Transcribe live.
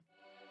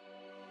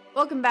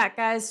Welcome back,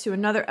 guys, to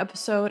another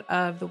episode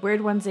of the Weird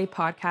Wednesday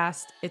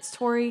podcast. It's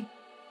Tori.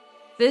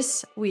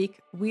 This week,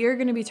 we are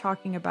going to be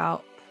talking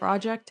about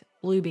Project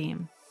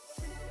Bluebeam.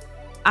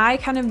 I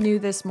kind of knew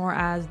this more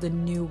as the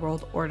New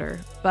World Order,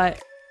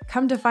 but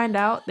come to find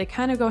out, they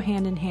kind of go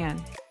hand in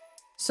hand.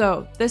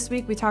 So this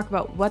week, we talk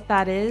about what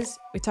that is.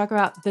 We talk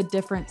about the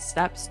different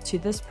steps to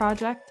this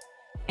project.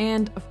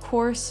 And of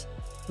course,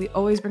 we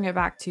always bring it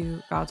back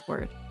to God's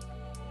Word.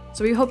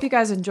 So we hope you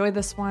guys enjoy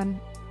this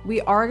one. We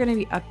are going to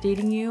be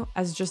updating you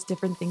as just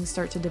different things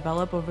start to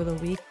develop over the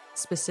week,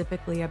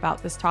 specifically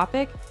about this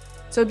topic.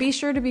 So be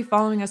sure to be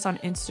following us on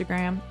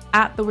Instagram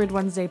at the Weird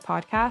Wednesday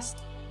Podcast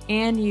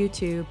and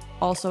YouTube,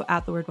 also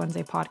at the Weird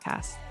Wednesday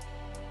Podcast.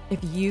 If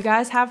you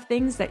guys have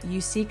things that you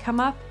see come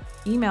up,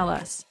 email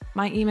us.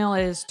 My email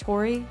is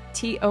Tori,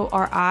 Tori,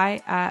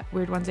 at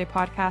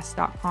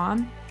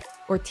weirdwednesdaypodcast.com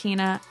or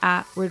Tina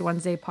at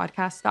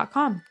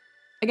weirdwednesdaypodcast.com.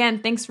 Again,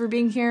 thanks for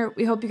being here.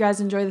 We hope you guys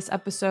enjoy this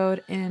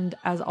episode. And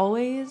as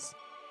always,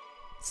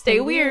 stay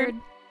weird.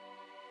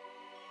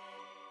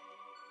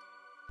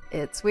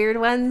 It's Weird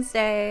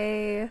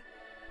Wednesday.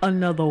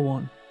 Another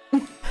one.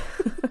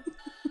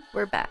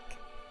 We're back.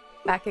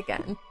 Back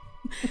again.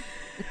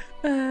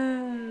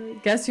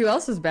 Guess who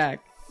else is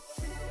back?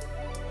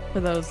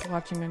 For those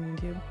watching on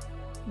YouTube.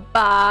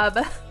 Bob.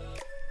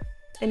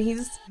 And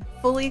he's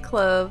fully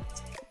clothed.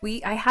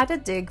 I had to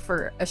dig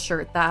for a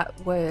shirt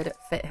that would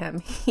fit him.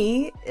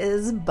 He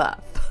is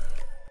buff.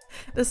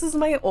 This is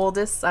my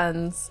oldest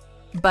son's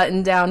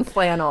button-down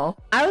flannel.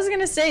 I was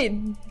gonna say,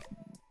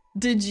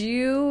 did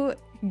you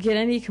get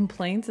any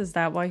complaints? Is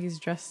that why he's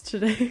dressed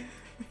today?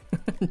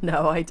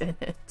 No, I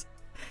didn't.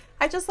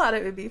 I just thought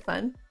it would be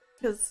fun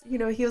because, he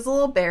was a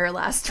little bare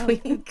last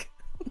week.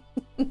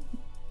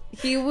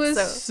 He was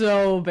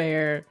so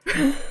bare.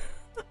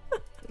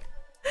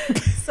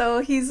 So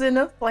he's in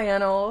a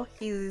flannel.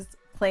 He's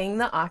playing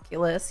the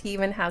Oculus. He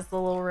even has the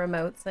little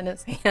remotes in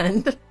his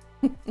hand.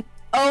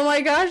 Oh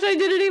my gosh, I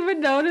didn't even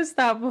notice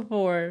that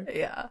before.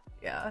 Yeah.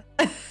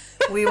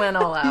 We went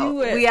all out.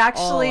 We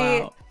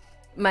actually,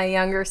 my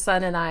younger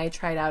son and I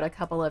tried out a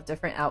couple of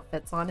different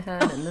outfits on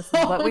him, and this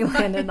is what we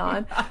landed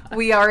on.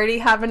 We already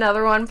have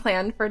another one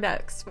planned for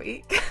next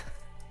week.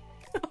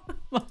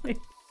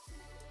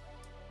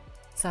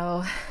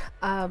 So,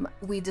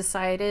 we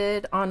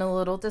decided on a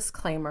little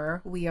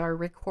disclaimer. We are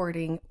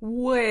recording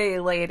way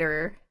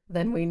later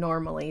than we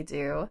normally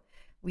do.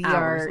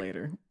 Hours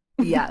later.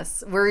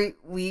 Yes,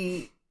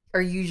 we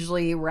are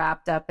usually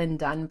wrapped up and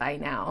done by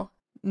now.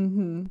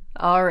 Mm-hmm.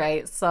 All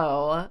right,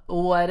 so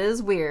what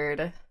is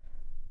weird?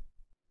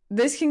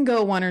 This can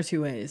go one or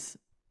two ways.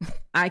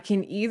 I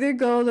can either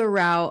go the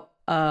route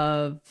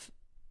of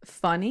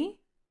funny,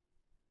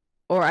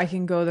 or I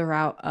can go the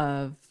route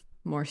of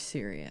more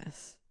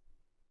serious.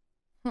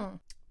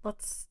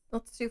 Let's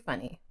do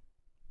funny.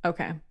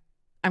 Okay.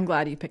 I'm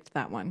glad you picked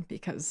that one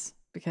because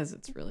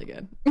it's really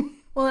good.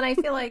 Well, and I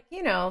feel like,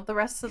 the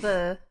rest of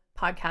the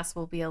podcast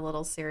will be a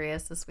little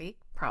serious this week.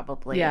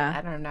 Probably. Yeah.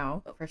 I don't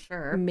know for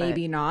sure.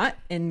 Maybe not.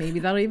 And maybe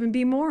that'll even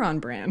be more on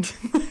brand.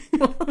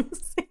 We'll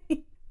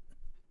see.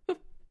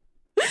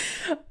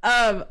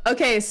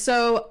 Okay,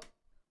 so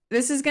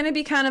this is going to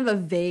be kind of a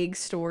vague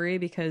story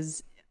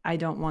because I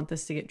don't want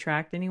this to get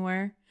tracked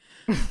anywhere.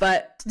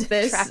 But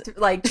this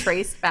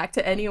traced back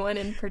to anyone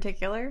in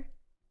particular?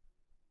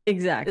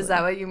 Exactly. Is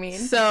that what you mean?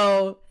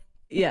 So,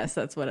 yes,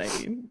 that's what I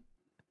mean.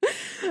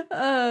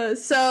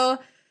 So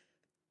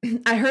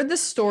I heard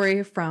this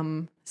story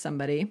from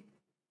somebody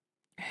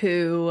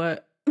who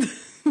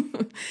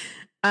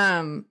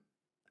a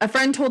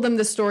friend told them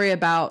the story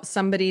about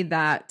somebody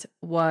that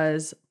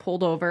was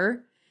pulled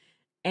over,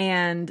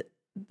 and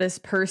this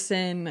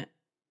person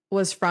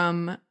was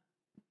from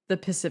the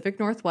Pacific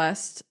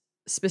Northwest,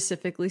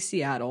 specifically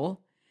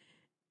Seattle,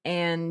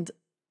 and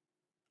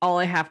all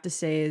I have to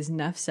say is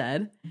enough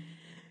said.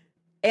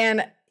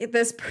 And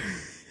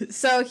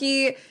so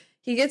he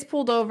gets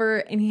pulled over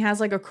and he has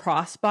like a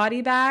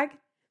crossbody bag,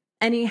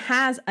 and he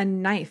has a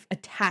knife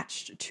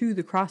attached to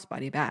the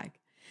crossbody bag.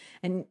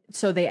 And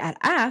so they had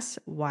asked,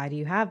 why do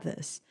you have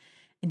this?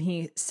 And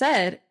he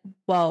said,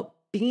 well,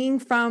 being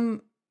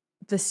from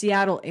the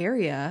Seattle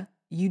area,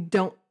 you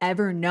don't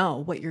ever know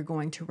what you're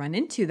going to run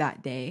into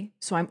that day.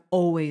 So I'm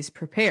always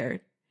prepared.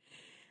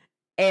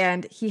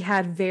 And he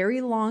had very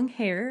long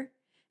hair.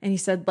 And he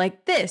said,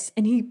 like this.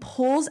 And he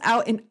pulls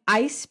out an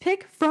ice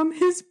pick from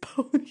his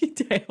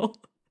ponytail.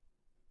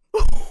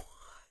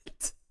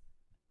 What?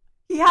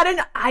 He had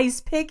an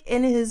ice pick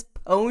in his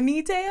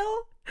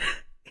ponytail?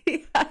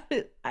 He had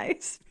an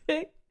ice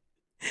pick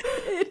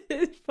in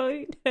his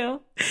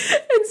ponytail.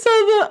 And so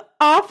the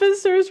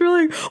officers were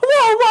like,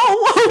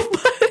 whoa,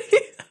 buddy.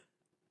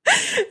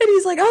 And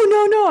he's like,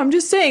 oh, no, I'm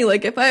just saying,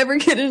 like, if I ever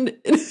get in...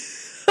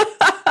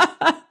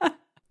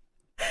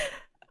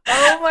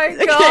 Oh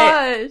my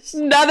gosh.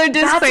 Another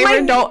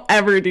disclaimer, don't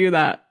ever do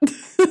that.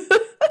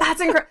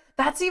 That's incredible.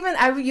 That's even,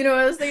 I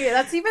was thinking,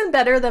 that's even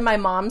better than my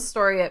mom's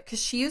story,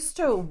 because she used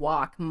to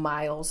walk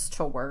miles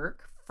to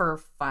work for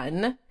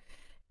fun.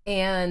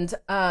 And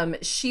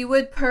she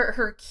would put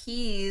her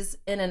keys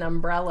in an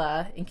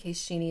umbrella in case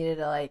she needed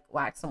to like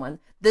whack someone.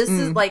 This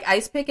is like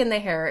ice pick in the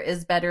hair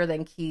is better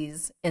than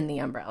keys in the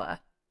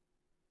umbrella.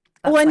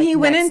 That's when like he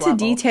went next into level.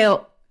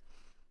 detail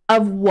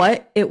of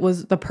what it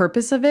was, the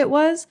purpose of it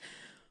was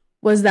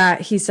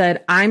that he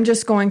said, I'm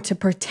just going to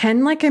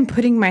pretend like I'm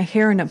putting my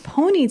hair in a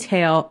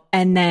ponytail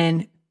and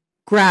then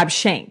grab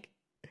shank.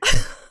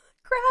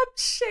 Grab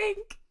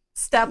shank.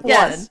 Step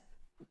Yes.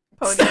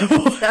 1.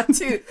 Pony. Step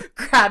 2.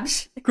 Grab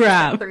shank.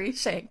 Grab. Step 3.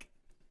 Shank.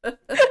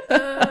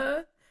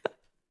 That's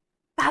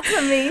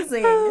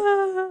amazing.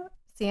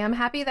 See, I'm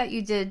happy that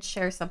you did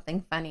share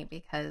something funny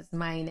because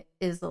mine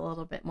is a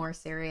little bit more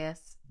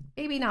serious.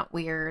 Maybe not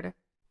weird.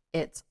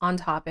 It's on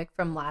topic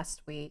from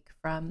last week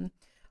from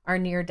our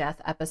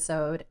near-death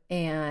episode.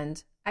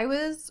 And I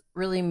was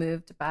really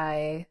moved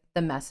by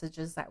the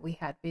messages that we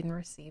had been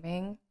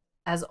receiving.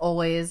 As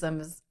always, I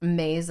was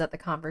amazed at the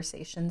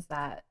conversations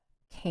that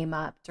came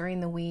up during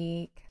the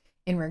week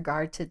in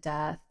regard to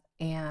death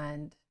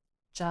and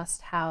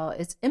just how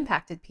it's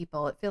impacted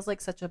people. It feels like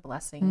such a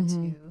blessing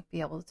to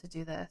be able to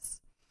do this.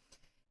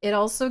 It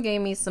also gave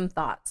me some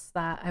thoughts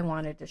that I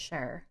wanted to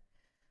share.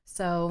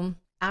 So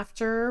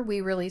after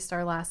we released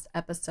our last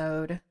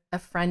episode, a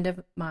friend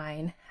of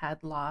mine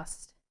had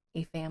lost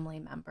a family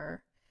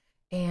member.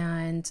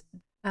 And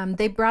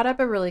they brought up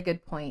a really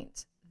good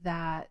point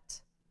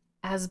that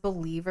as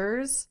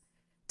believers,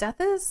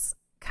 death is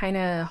kind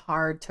of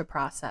hard to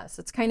process.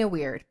 It's kind of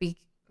weird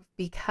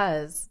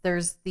because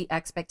there's the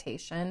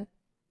expectation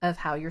of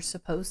how you're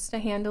supposed to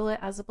handle it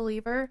as a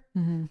believer.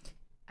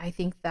 I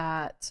think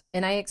that,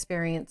 and I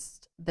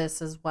experienced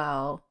this as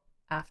well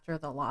after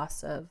the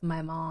loss of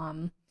my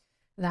mom,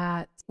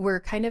 that we're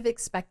kind of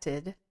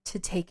expected to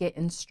take it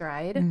in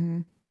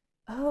stride.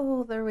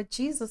 Oh, they're with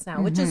Jesus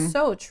now, which is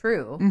so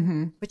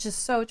true. Which is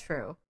so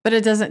true. But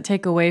it doesn't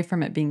take away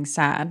from it being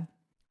sad.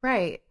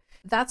 Right.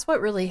 That's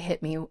what really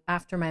hit me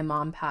after my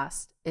mom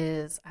passed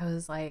is I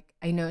was like,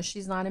 I know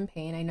she's not in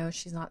pain. I know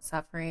she's not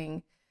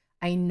suffering.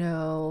 I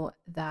know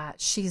that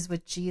she's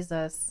with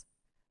Jesus,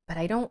 but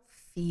I don't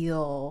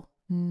feel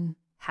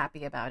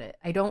happy about it.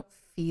 I don't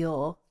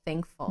feel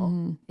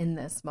thankful in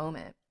this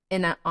moment.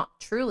 And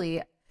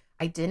truly,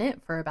 I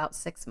didn't for about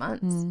 6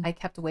 months. I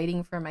kept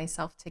waiting for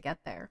myself to get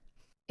there.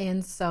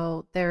 And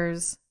so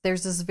there's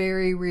this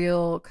very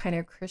real kind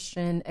of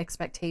Christian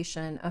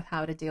expectation of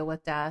how to deal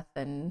with death.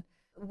 And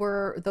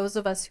those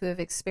of us who have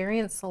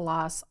experienced the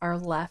loss are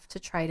left to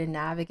try to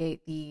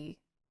navigate the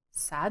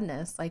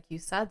sadness, like you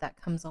said,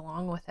 that comes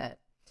along with it.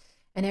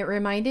 And it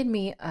reminded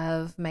me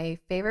of my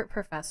favorite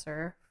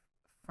professor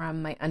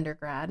from my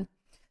undergrad,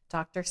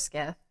 Dr.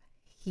 Skiff.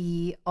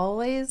 He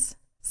always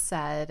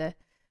said,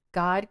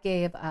 God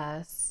gave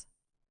us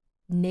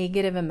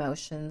negative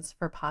emotions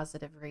for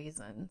positive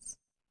reasons.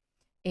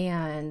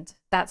 And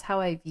that's how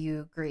I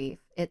view grief.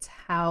 It's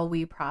how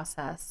we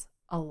process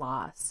a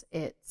loss.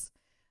 It's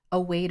a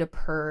way to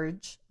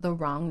purge the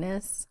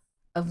wrongness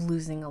of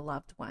losing a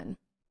loved one.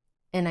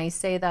 And I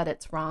say that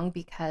it's wrong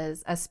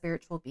because as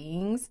spiritual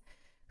beings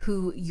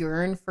who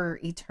yearn for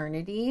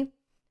eternity,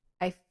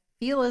 I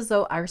feel as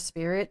though our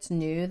spirits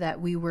knew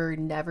that we were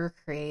never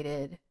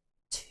created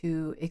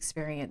to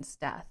experience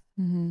death.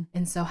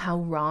 And so how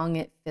wrong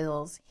it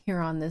feels here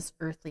on this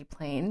earthly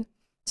plane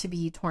to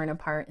be torn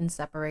apart and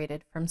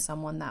separated from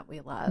someone that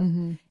we love.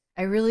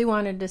 I really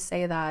wanted to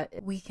say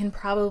that we can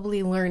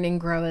probably learn and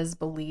grow as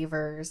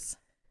believers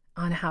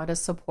on how to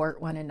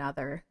support one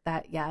another.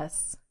 That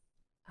yes,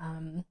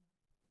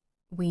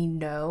 we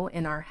know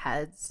in our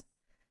heads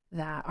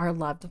that our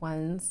loved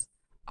ones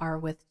are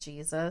with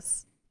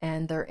Jesus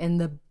and they're in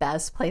the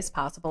best place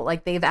possible.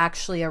 Like they've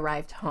actually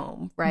arrived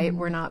home, right?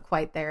 We're not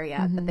quite there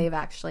yet, but they've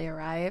actually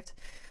arrived,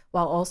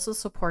 while also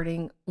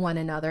supporting one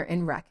another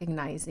and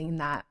recognizing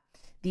that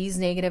these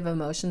negative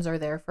emotions are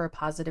there for a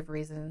positive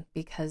reason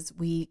because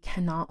we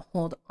cannot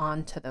hold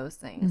on to those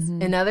things.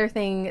 Another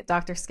thing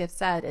Dr. Skiff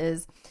said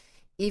is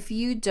if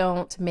you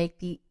don't make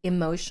the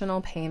emotional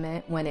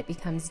payment when it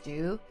becomes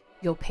due,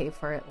 you'll pay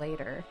for it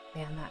later.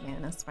 Man, that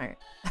man is smart.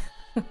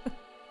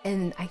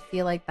 And I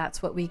feel like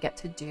that's what we get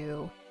to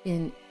do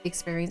in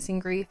experiencing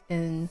grief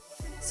and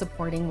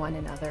supporting one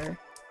another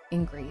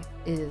in grief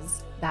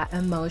is that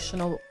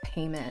emotional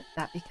payment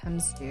that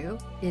becomes due.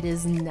 It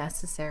is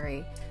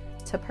necessary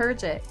to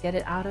purge it, get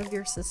it out of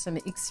your system,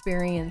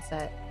 experience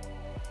it,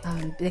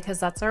 because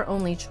that's our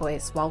only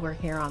choice while we're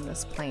here on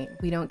this plane.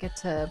 We don't get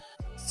to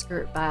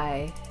skirt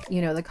by,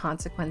 the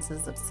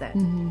consequences of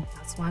sin.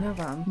 That's one of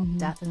them,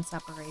 death and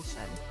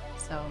separation.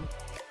 So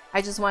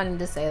I just wanted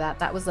to say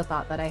that was the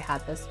thought that I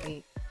had this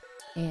week.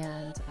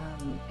 And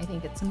I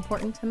think it's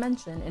important to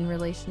mention in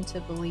relation to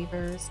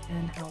believers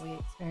and how we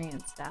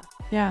experience death.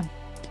 Yeah.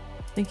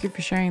 Thank you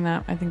for sharing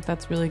that. I think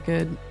that's really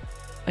good.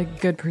 A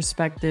good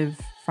perspective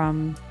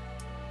from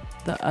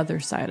the other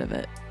side of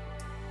it.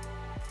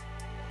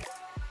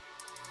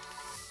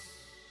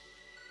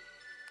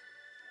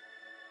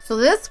 So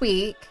this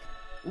week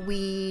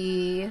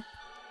we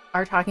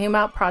are talking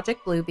about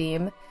Project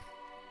Bluebeam.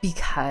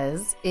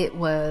 because it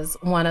was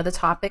one of the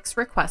topics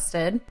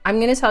requested. I'm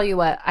going to tell you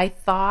what, I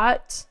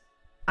thought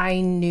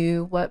I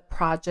knew what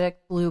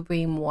Project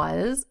Bluebeam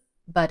was,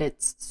 but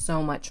it's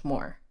so much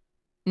more.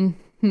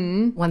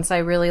 Once I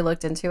really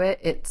looked into it,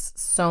 it's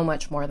so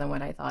much more than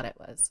what I thought it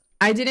was.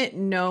 I didn't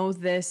know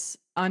this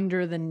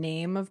under the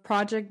name of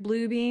Project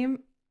Bluebeam.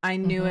 I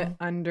knew it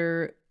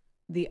under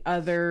the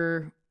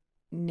other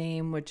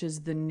name, which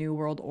is the New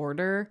World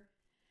Order.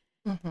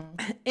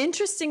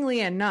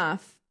 Interestingly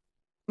enough,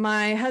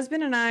 my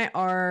husband and I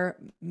are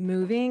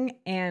moving,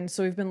 and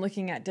so we've been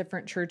looking at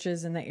different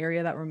churches in the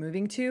area that we're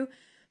moving to.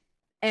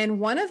 And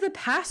one of the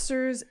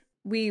pastors,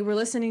 we were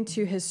listening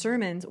to his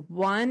sermons,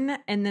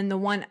 and then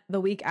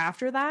the week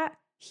after that,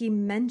 he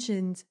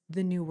mentions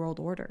the New World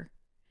Order.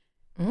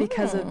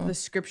 Because of the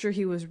scripture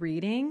he was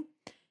reading,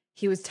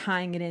 he was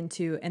tying it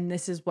into, and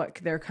this is what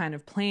they're kind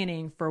of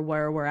planning for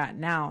where we're at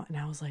now. And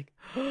I was like,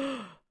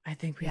 oh, I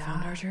think we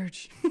found our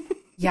church.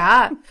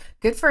 Yeah,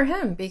 good for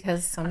him,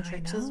 because some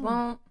churches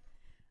won't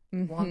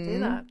do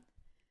that.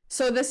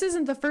 So this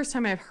isn't the first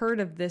time I've heard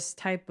of this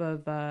type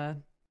of,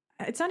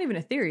 it's not even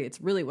a theory.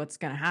 It's really what's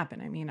going to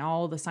happen. I mean,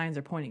 all the signs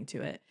are pointing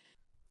to it.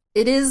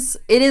 It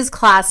is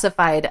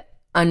classified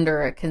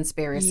under a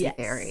conspiracy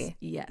theory.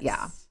 Yes.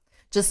 Yeah.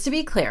 Just to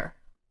be clear,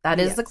 that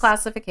is the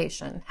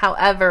classification.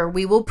 However,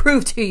 we will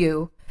prove to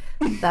you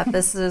that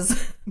this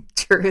is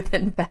truth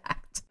and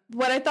fact.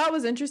 What I thought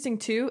was interesting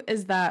too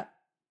is that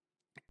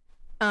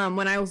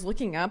when I was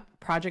looking up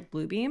Project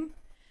Bluebeam,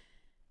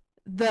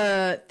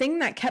 the thing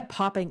that kept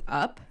popping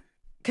up,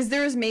 because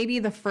there was maybe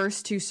the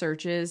first two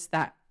searches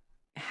that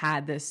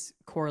had this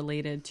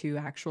correlated to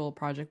actual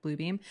Project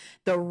Bluebeam.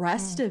 The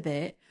rest of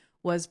it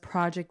was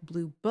Project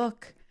Blue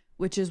Book,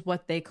 which is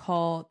what they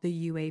call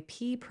the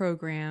UAP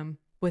program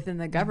within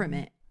the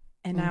government.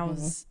 And I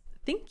was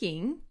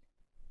thinking,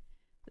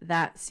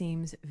 that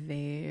seems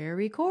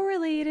very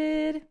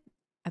correlated.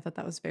 I thought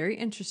that was very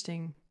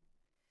interesting.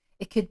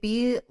 It could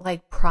be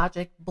like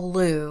Project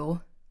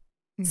Blue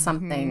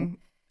something.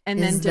 And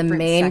is then the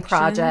main sections.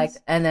 project,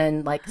 and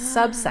then like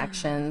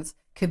subsections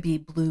could be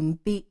Blue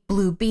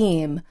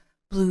Beam,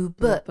 Blue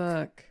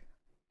Book,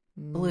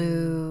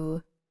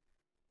 Blue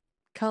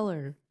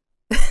Color,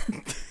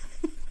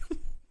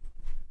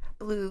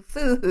 Blue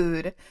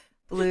Food,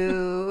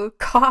 Blue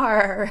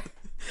Car,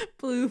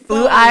 Blue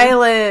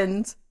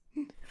Island.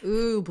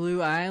 Ooh,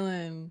 Blue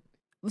Island.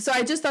 So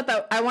I just thought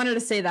that I wanted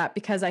to say that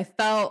because I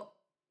felt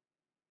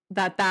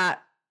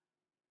that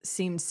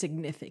seemed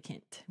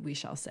significant, we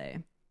shall say.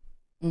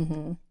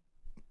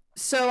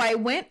 So I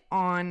went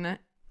on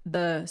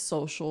the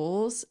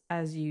socials,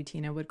 as you,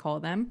 Tina, would call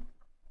them,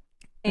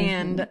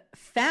 and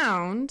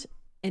found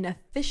an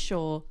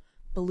official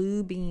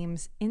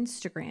Bluebeam's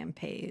Instagram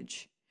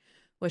page,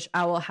 which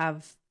I will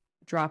have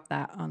drop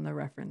that on the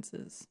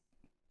references.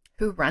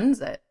 Who runs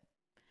it?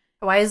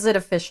 Why is it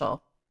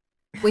official?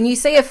 When you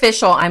say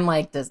official, I'm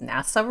like, does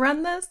NASA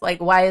run this?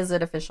 Like, why is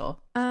it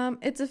official?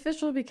 It's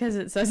official because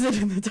it says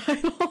it in the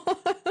title.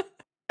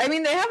 I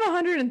mean, they have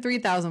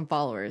 103,000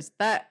 followers.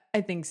 That,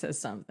 I think, says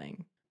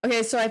something.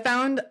 Okay, so I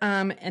found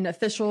an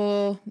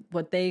official,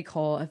 what they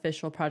call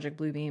official Project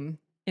Bluebeam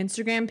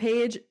Instagram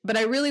page, but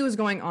I really was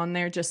going on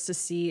there just to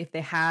see if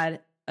they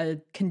had a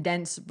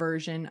condensed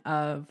version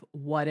of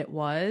what it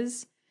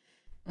was,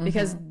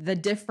 because the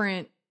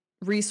different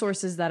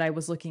resources that I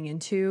was looking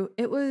into,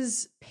 it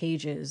was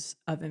pages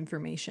of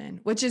information,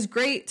 which is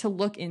great to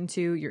look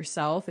into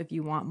yourself if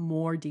you want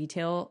more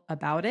detail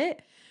about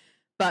it.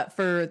 But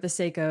for the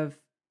sake of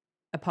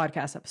a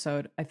podcast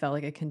episode, I felt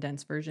like a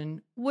condensed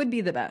version would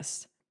be the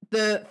best.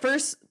 The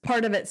first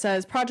part of it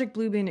says Project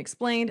Bluebeam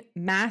Explained,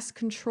 Mass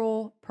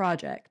Control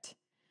Project.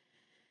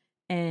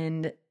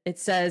 And it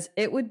says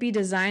it would be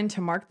designed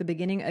to mark the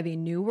beginning of a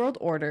new world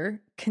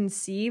order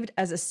conceived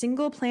as a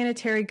single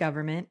planetary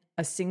government,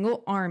 a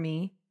single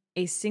army,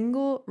 a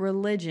single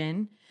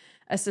religion,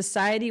 a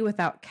society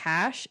without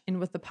cash, and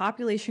with the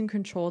population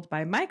controlled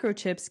by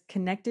microchips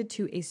connected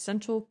to a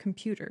central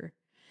computer.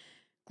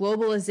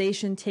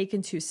 Globalization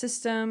taken to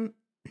system,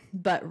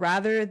 but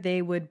rather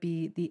they would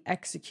be the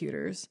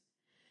executors.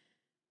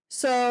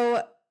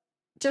 So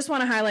just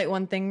want to highlight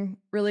one thing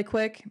really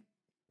quick.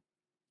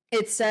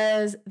 It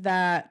says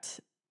that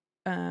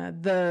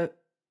the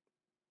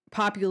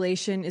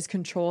population is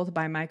controlled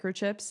by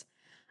microchips.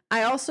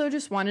 I also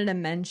just wanted to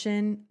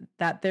mention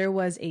that there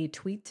was a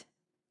tweet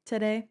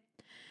today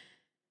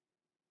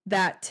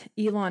that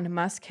Elon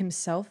Musk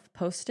himself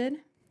posted.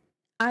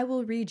 I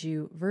will read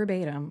you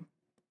verbatim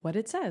what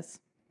it says.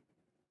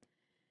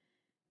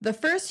 The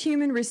first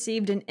human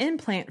received an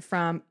implant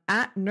from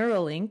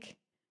 @Neuralink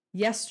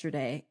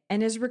yesterday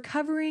and is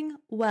recovering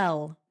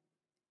well.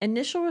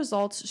 Initial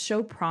results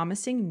show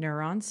promising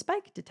neuron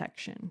spike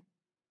detection.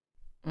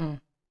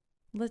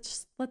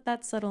 Let's let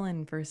that settle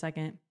in for a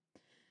second.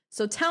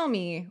 So tell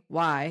me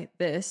why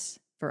this,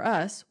 for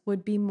us,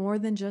 would be more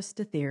than just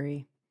a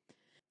theory.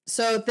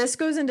 So this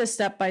goes into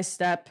step by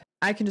step.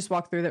 I can just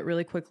walk through that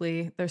really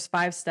quickly. There's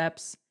 5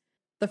 steps.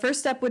 The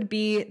first step would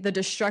be the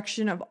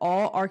destruction of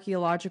all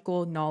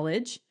archaeological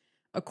knowledge,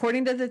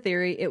 According to the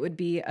theory, it would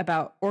be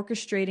about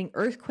orchestrating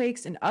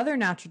earthquakes and other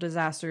natural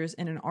disasters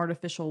in an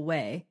artificial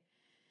way.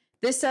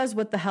 This says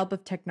with the help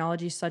of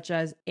technology such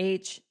as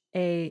HAARP.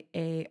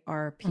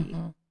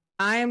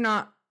 I am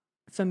not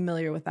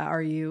familiar with that.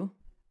 Are you?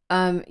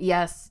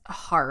 Yes,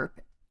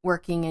 HARP,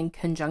 working in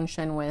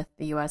conjunction with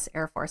the U.S.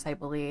 Air Force, I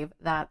believe.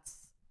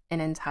 That's an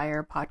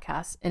entire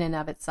podcast in and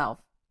of itself.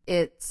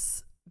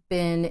 It's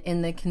been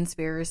in the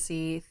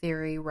conspiracy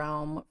theory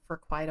realm for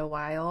quite a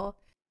while.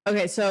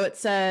 Okay, so it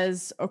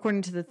says,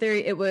 according to the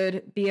theory, it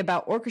would be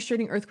about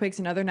orchestrating earthquakes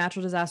and other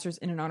natural disasters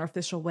in an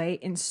artificial way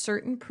in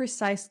certain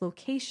precise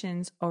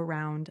locations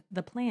around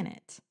the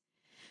planet,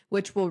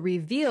 which will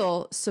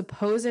reveal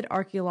supposed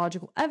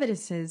archaeological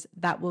evidences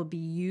that will be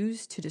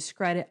used to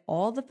discredit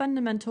all the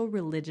fundamental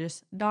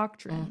religious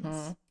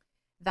doctrines.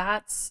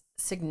 That's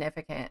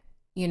significant.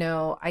 You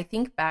know, I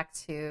think back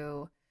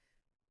to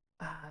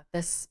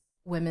this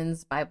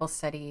women's Bible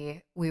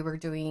study we were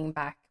doing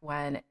back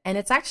when, and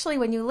it's actually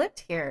when you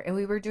lived here, and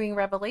we were doing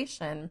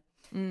Revelation.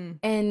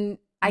 And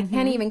I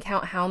can't even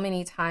count how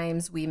many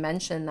times we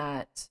mentioned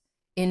that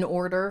in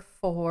order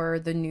for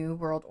the New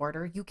World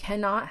Order, you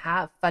cannot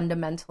have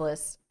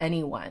fundamentalist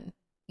anyone.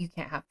 You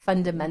can't have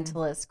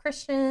fundamentalist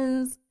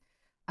Christians,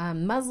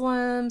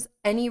 Muslims,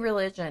 any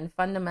religion.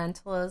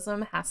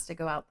 Fundamentalism has to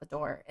go out the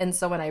door. And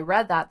so when I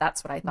read that,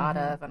 that's what I thought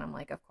of. And I'm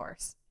like, of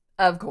course.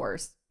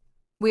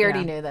 We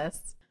already knew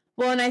this.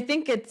 Well, and I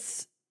think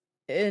it's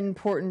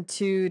important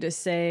too to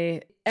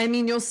say, I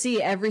mean, you'll see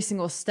every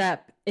single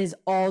step is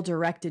all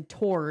directed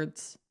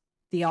towards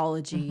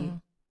theology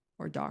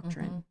or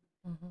doctrine,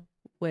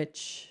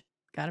 which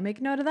got to make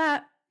a note of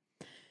that.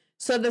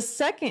 So the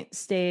second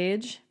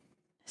stage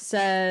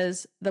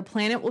says the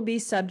planet will be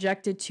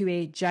subjected to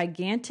a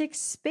gigantic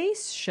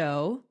space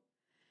show.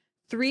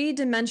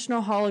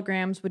 3-dimensional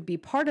holograms would be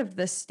part of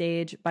this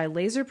stage by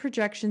laser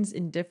projections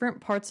in different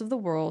parts of the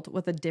world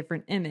with a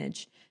different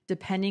image,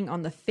 depending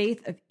on the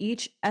faith of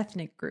each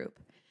ethnic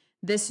group.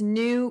 This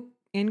new,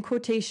 in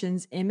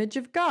quotations, image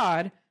of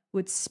God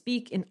would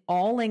speak in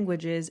all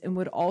languages and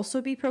would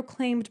also be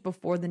proclaimed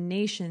before the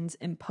nations,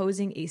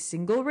 imposing a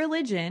single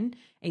religion,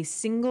 a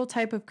single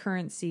type of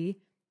currency,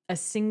 a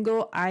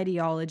single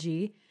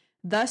ideology,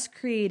 thus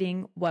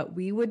creating what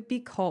we would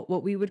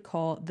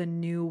call the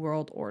New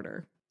World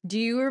Order. Do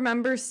you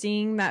remember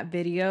seeing that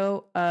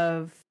video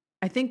of,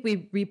 I think we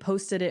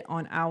reposted it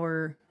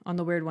on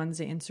the Weird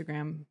Wednesday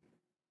Instagram.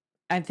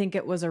 I think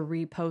it was a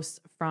repost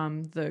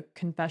from the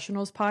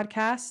Confessionals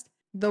podcast.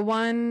 The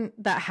one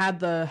that had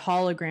the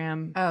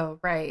hologram. Oh,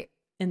 right.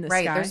 In the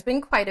sky. There's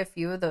been quite a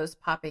few of those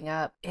popping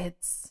up.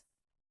 It's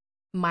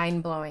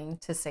mind-blowing,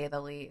 to say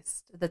the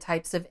least, the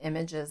types of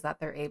images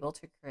that they're able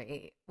to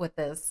create with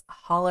this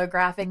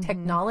holographic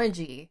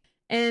technology.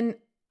 And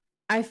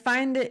I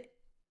find it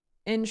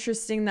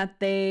interesting that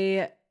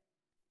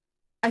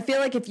I feel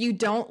like if you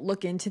don't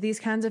look into these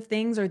kinds of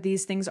things, or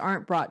these things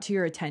aren't brought to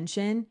your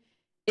attention,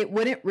 it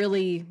wouldn't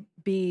really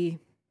be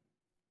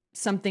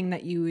something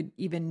that you would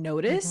even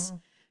notice,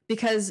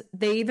 because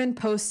they even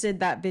posted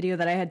that video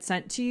that I had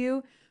sent to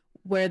you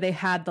where they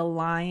had the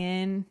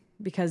lion,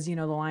 because, you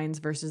know, the Lions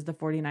versus the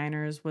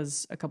 49ers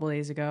was a couple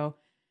days ago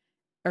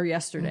or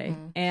yesterday.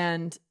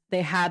 And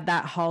they had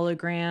that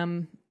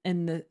hologram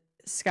in the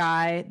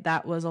sky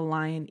that was a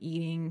lion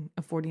eating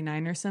a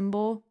 49er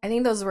symbol. I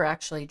think those were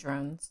actually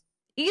drones.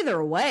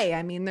 Either way,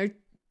 I mean,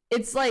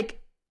 it's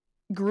like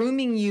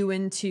grooming you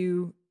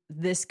into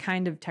this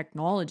kind of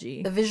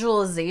technology. The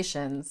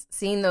visualizations,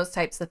 seeing those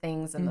types of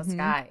things in the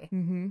sky.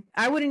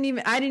 I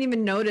didn't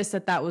even notice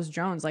that was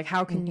drones. Like,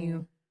 how can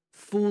you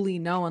fully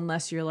know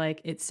unless you're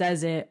like, it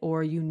says it,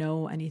 or you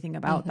know anything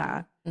about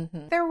that?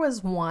 There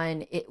was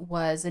one, it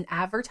was an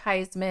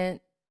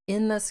advertisement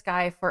in the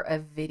sky for a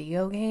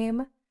video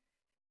game.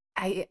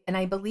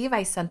 I believe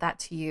I sent that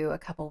to you a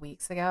couple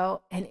weeks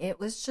ago, and it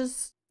was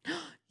just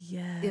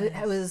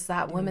it was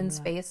that woman's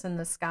face in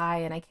the sky,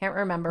 and I can't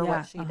remember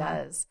what she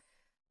does,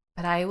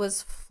 but I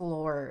was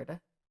floored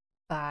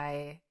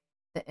by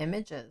the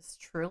images.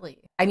 Truly,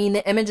 I mean,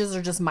 the images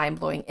are just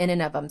mind-blowing in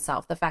and of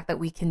themselves, the fact that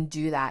we can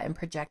do that and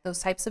project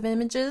those types of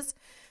images.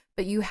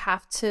 But you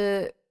have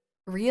to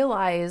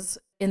realize,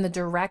 in the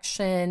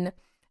direction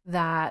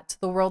that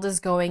the world is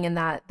going, and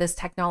that this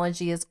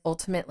technology is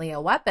ultimately a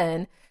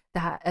weapon,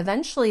 that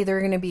eventually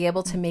they're going to be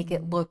able to make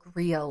it look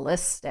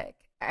realistic,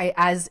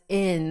 as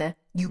in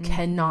you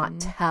cannot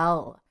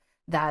tell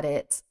that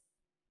it's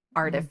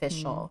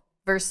artificial,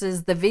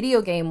 versus the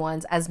video game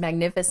ones, as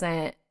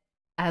magnificent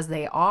as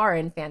they are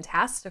and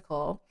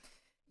fantastical,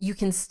 you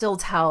can still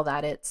tell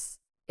that it's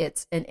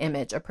an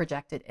image, a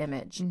projected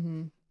image.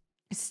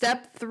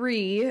 Step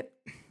 3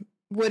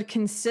 would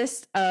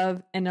consist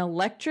of an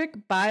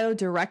electric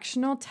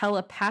biodirectional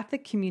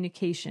telepathic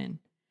communication.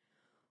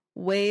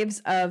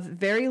 Waves of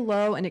very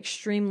low and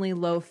extremely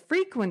low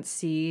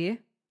frequency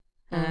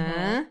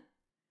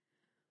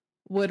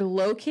would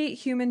locate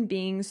human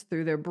beings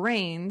through their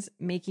brains,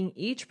 making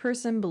each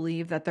person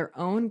believe that their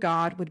own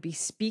God would be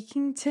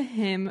speaking to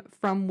him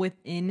from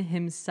within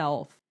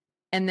himself.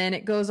 And then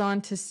it goes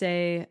on to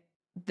say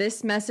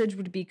This message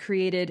would be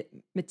created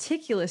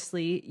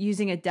meticulously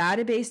using a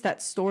database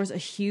that stores a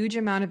huge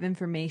amount of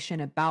information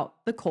about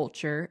the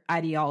culture,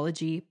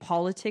 ideology,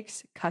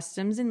 politics,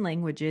 customs, and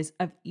languages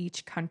of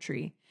each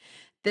country.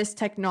 This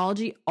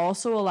technology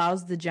also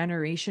allows the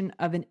generation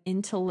of an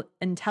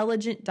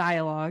intelligent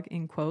dialogue,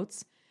 in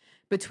quotes,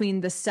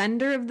 between the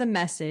sender of the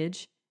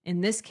message,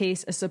 in this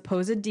case, a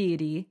supposed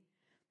deity,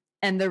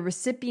 and the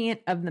recipient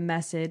of the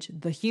message,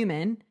 the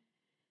human,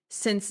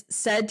 since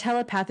said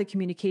telepathic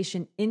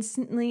communication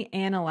instantly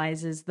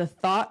analyzes the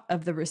thought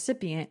of the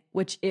recipient,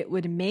 which it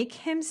would make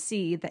him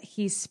see that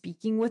he's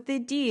speaking with a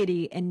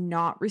deity and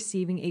not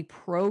receiving a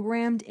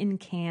programmed and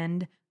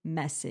canned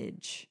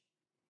message.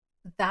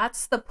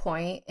 That's the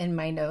point in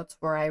my notes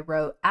where I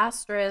wrote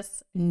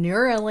asterisk,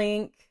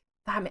 Neuralink.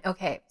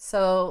 Okay,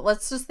 so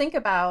let's just think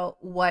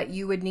about what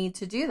you would need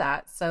to do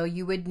that. So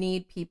you would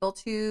need people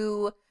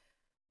to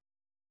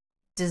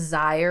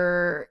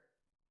desire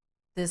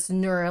this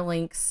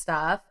Neuralink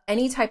stuff,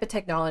 any type of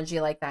technology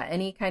like that,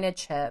 any kind of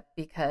chip,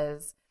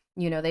 because,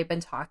 you know, they've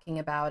been talking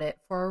about it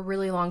for a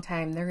really long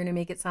time. They're going to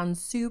make it sound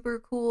super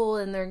cool,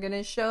 and they're going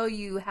to show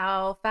you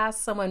how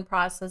fast someone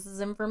processes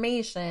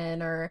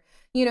information, or,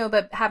 you know,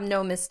 but have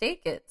no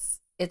mistake, it's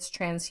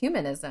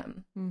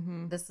transhumanism.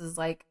 Mm-hmm. This is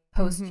like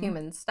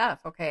post-human stuff,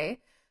 okay?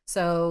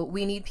 So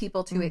we need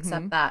people to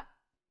accept that.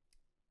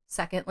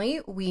 Secondly,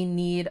 we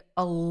need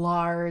a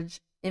large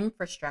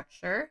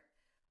infrastructure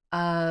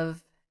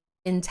of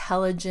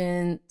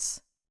intelligent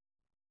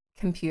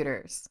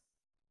computers.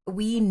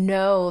 We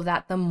know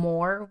that the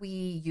more we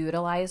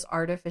utilize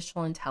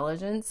artificial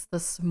intelligence, the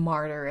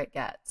smarter it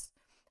gets.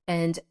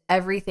 And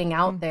everything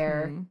out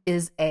there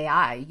is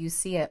AI. You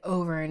see it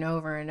over and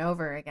over and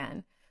over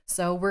again.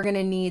 So we're going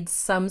to need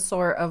some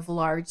sort of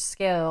large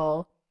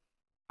scale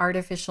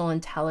artificial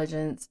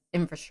intelligence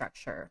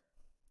infrastructure.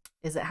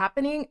 Is it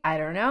happening? I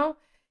don't know.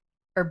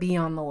 Or be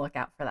on the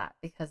lookout for that,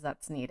 because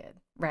that's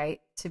needed,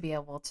 right? To be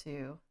able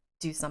to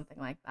do something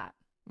like that.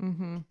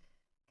 Kind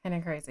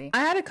of crazy.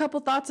 I had a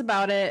couple thoughts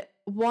about it.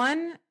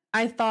 One,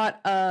 I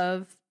thought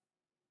of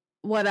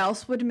what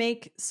else would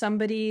make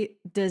somebody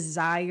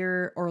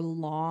desire or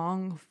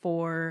long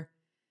for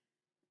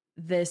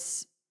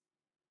this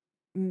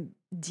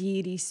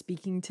deity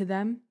speaking to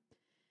them.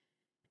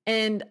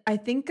 And I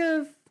think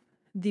of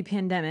the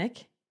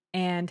pandemic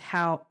and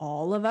how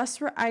all of us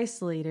were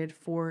isolated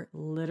for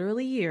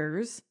literally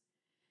years,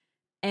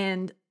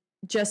 and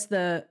just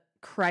the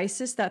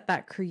crisis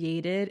that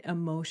created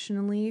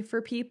emotionally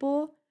for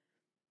people.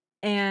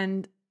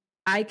 And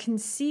I can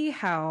see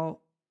how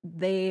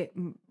they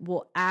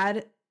will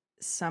add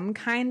some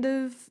kind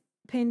of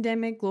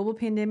global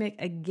pandemic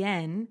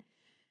again,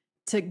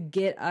 to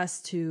get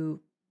us to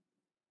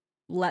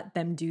let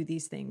them do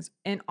these things.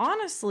 And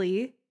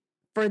honestly,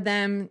 for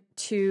them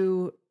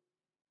to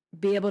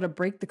be able to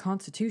break the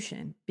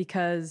Constitution,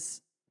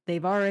 because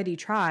they've already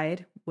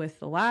tried with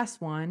the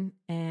last one,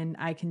 and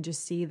I can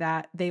just see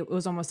that it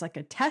was almost like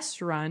a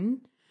test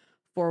run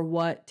for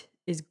what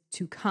is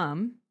to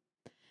come.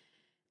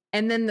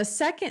 And then the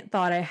second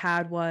thought I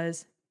had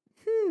was,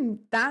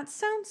 that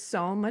sounds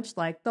so much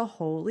like the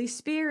Holy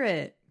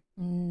Spirit.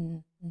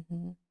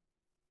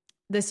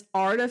 This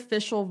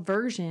artificial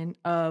version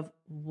of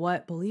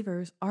what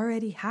believers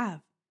already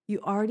have. You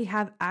already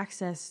have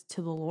access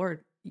to the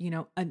Lord. You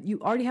know, you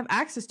already have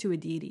access to a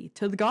deity,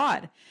 to the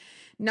God,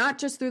 not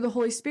just through the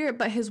Holy Spirit,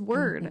 but his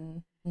word.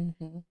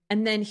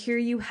 And then here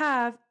you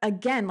have,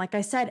 again, like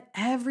I said,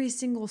 every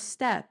single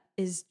step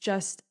is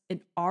just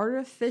an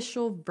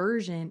artificial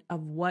version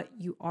of what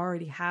you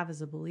already have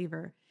as a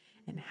believer.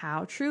 And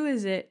how true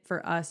is it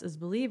for us as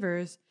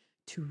believers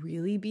to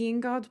really be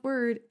in God's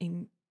word,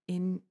 in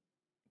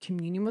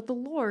communion with the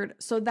Lord,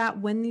 so that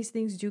when these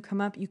things do come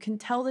up, you can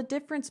tell the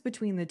difference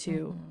between the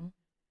two.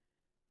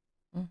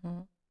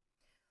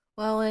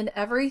 Well, and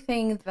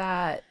everything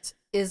that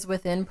is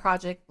within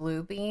Project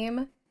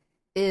Bluebeam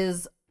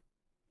is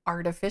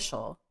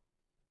artificial.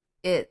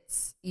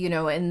 It's, you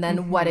know, and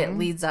then what it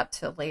leads up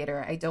to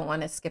later. I don't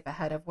want to skip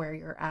ahead of where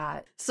you're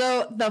at.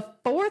 So the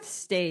fourth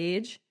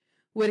stage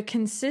would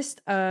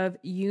consist of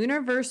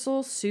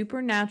universal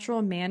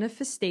supernatural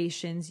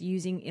manifestations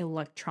using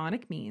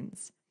electronic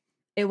means.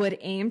 It would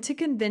aim to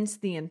convince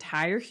the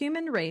entire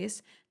human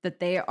race that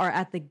they are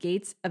at the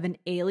gates of an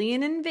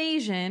alien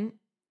invasion,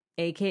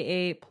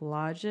 aka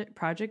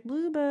Project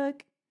Blue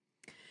Book,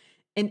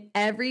 in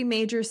every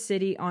major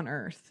city on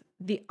Earth.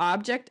 The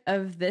object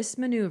of this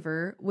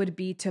maneuver would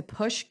be to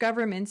push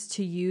governments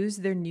to use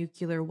their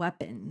nuclear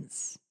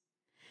weapons.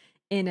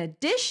 In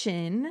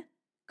addition,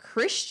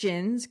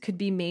 Christians could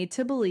be made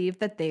to believe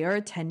that they are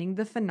attending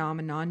the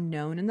phenomenon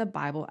known in the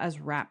Bible as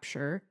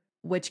rapture,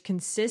 which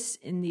consists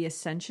in the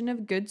ascension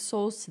of good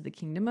souls to the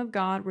kingdom of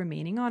God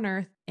remaining on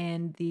earth,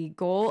 and the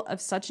goal of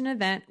such an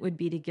event would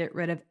be to get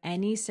rid of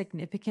any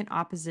significant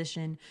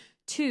opposition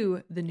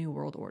to the New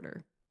World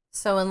Order.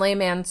 So in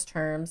layman's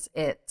terms,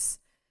 it's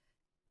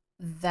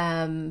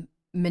them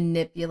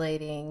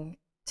manipulating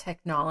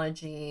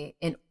technology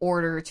in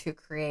order to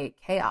create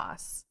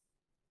chaos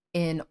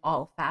in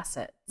all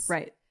facets.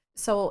 Right.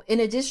 So, in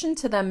addition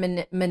to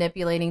them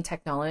manipulating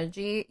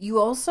technology, you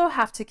also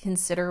have to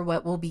consider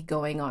what will be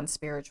going on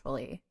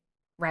spiritually,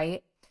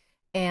 right?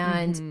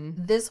 And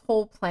this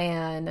whole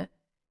plan,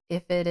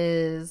 if it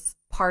is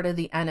part of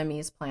the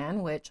enemy's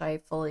plan, which I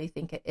fully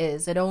think it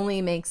is, it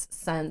only makes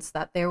sense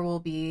that there will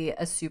be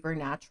a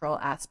supernatural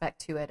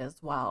aspect to it as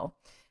well.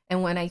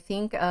 And when I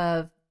think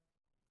of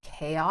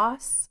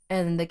chaos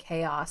and the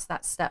chaos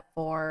that step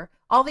 4,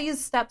 all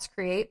these steps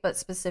create, but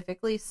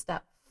specifically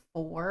step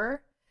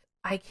 4,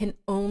 I can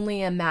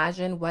only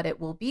imagine what it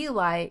will be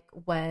like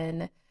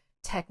when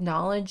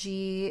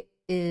technology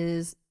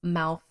is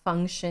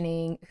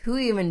malfunctioning. Who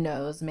even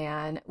knows,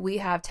 man? We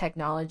have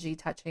technology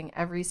touching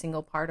every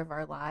single part of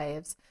our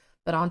lives.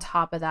 But on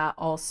top of that,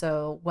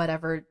 also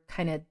whatever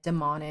kind of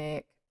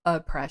demonic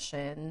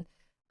oppression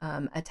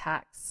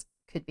attacks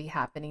could be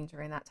happening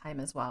during that time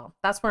as well.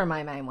 That's where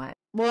my mind went.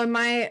 Well,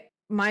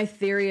 my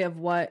theory of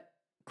what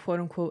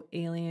quote unquote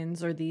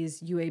aliens or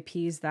these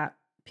UAPs that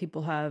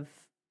people have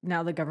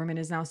now, the government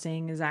is now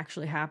saying is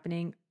actually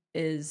happening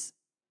is,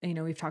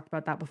 we've talked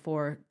about that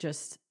before,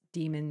 just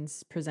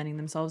demons presenting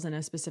themselves in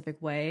a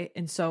specific way.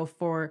 And so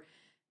for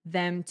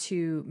them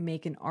to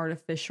make an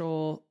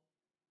artificial,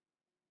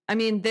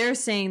 they're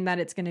saying that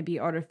it's going to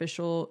be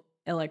artificial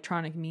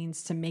electronic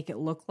means to make it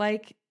look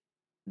like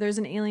there's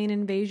an alien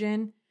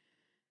invasion.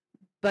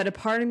 But a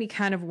part of me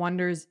kind of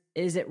wonders,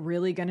 is it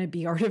really going to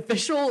be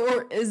artificial,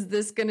 or is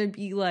this going to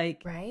be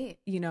like, right,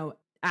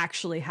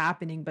 actually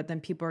happening? But then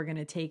people are going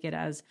to take it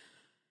as,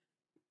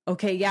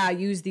 okay, yeah,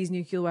 use these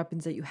nuclear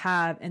weapons that you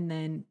have. And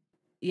then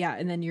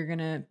you're going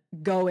to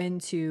go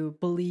into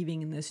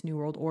believing in this new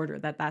world order,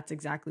 that's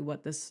exactly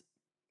what this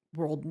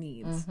world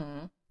needs.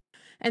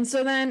 And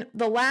so then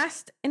the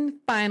last and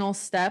final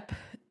step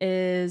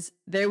is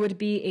there would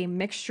be a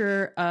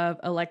mixture of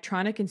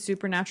electronic and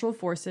supernatural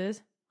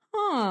forces.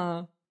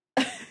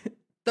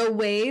 The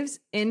waves,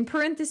 in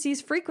parentheses,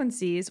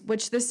 frequencies,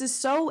 which this is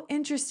so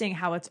interesting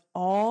how it's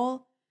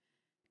all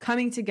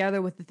coming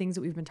together with the things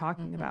that we've been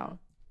talking about.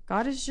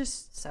 God is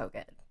just so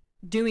good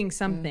doing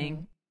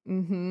something.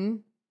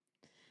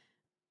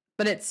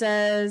 But it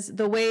says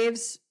the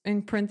waves,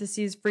 in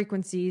parentheses,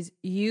 frequencies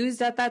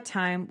used at that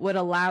time would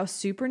allow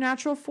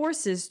supernatural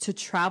forces to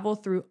travel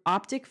through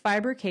optic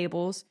fiber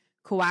cables,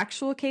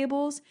 coaxial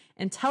cables,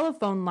 and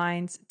telephone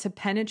lines to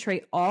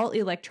penetrate all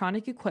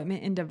electronic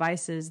equipment and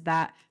devices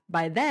that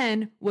by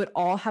then would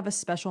all have a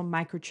special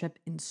microchip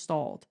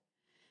installed.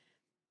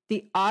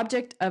 The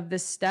object of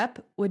this step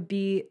would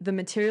be the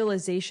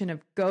materialization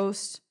of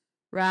ghosts,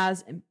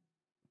 Raz, and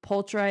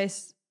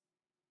poltergeists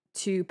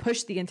to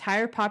push the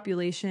entire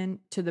population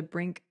to the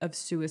brink of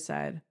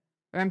suicide.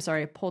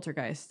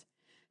 Poltergeist.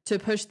 To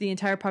push the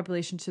entire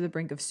population to the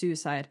brink of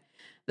suicide.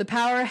 The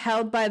power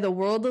held by the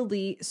world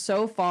elite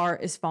so far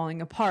is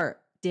falling apart.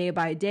 Day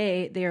by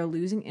day, they are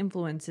losing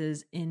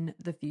influences in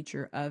the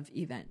future of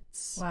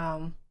events.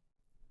 Wow.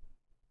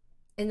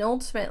 And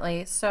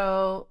ultimately,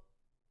 so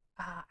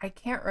I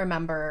can't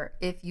remember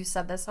if you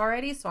said this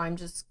already, so I'm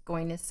just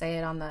going to say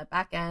it on the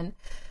back end.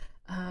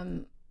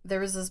 There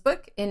was this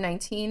book in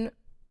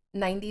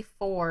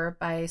 1994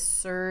 by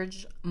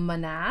Serge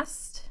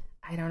Monast.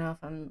 I don't know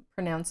if I'm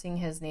pronouncing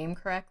his name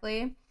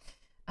correctly.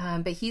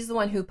 But he's the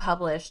one who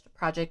published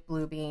Project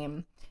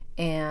Bluebeam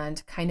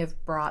and kind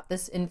of brought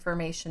this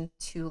information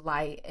to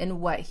light.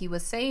 And what he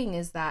was saying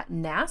is that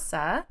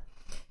NASA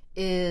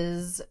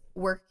is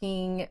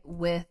working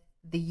with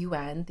the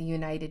UN, the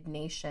United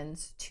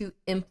Nations, to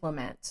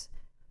implement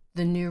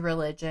the new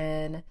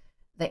religion,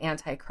 the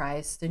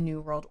Antichrist, the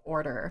New World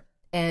Order.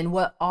 And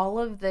what all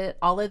of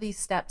these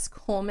steps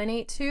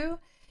culminate to,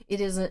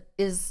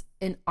 is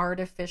an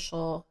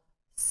artificial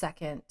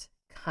second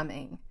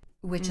coming,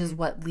 which is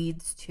what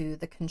leads to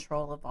the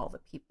control of all the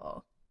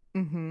people.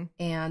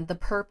 And the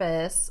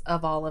purpose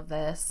of all of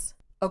this,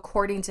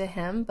 according to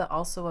him, but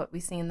also what we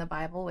see in the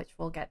Bible, which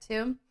we'll get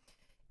to,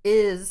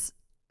 is,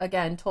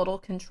 again, total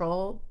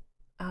control,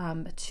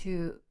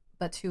 to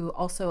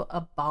also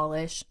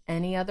abolish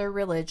any other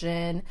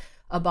religion,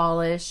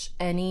 abolish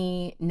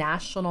any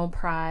national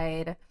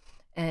pride,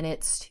 and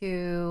it's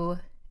to,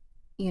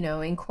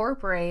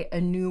 incorporate a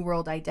new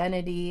world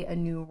identity, a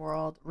new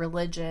world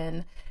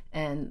religion,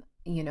 and,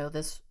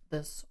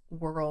 this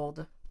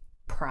world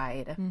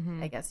pride,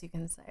 I guess you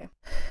can say.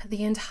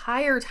 The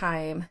entire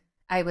time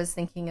I was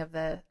thinking of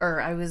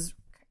I was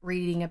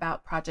reading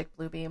about Project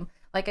Bluebeam,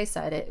 like I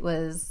said,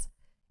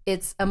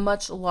 it's a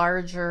much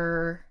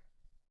larger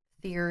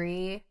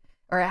theory,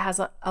 or it has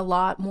a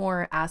lot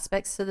more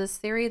aspects to this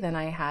theory than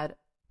I had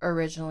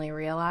originally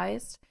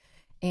realized.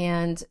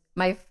 And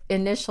my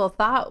initial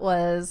thought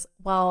was,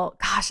 well,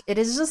 gosh, it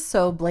is just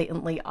so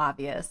blatantly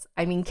obvious.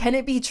 I mean, can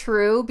it be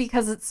true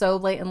because it's so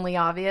blatantly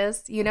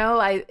obvious?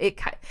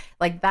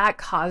 That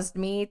caused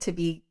me to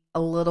be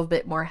a little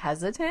bit more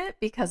hesitant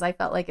because I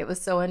felt like it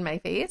was so in my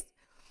face.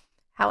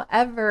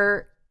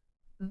 However,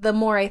 the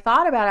more I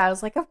thought about it, I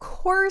was like, of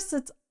course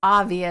it's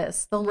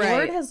obvious. The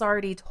Lord has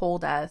already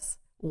told us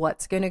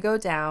what's going to go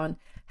down,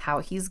 how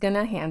he's going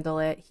to handle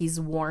it. He's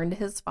warned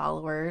his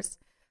followers.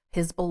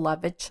 his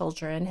beloved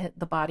children,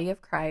 the body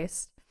of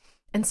Christ.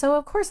 And so,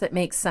 of course, it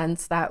makes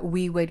sense that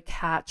we would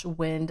catch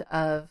wind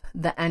of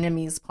the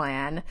enemy's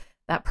plan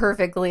that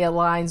perfectly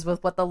aligns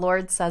with what the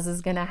Lord says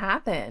is going to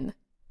happen.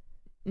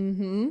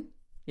 Mm-hmm.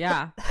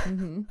 Yeah.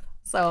 Mm-hmm.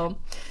 So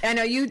I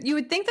know you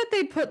would think that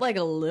they'd put like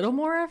a little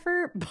more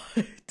effort,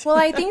 but well,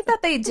 I think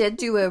that they did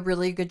do a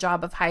really good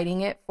job of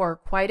hiding it for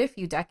quite a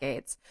few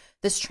decades.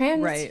 This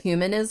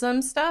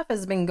transhumanism stuff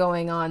has been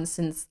going on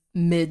since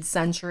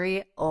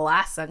mid-century,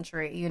 last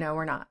century. You know,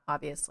 we're not,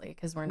 obviously,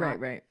 because we're not.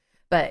 Right.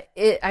 But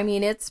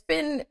it's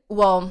been,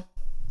 well,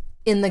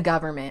 in the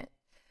government.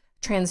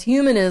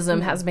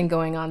 Transhumanism has been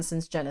going on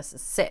since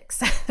Genesis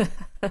 6.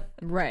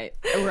 Right.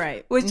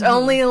 Which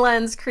only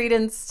lends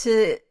credence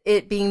to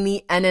it being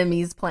the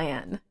enemy's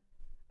plan.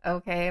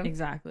 Okay?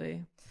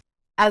 Exactly.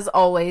 As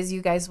always,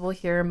 you guys will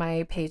hear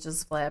my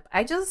pages flip.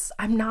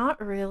 I'm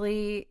not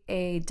really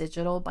a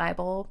digital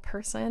Bible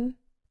person.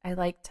 I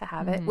like to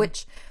have it,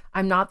 which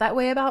I'm not that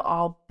way about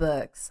all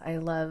books. I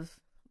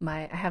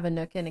have a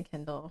Nook and a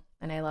Kindle,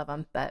 and I love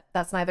them, but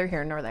that's neither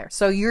here nor there.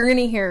 So you're going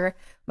to hear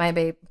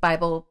my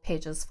Bible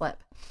pages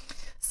flip.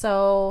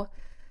 So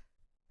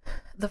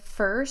the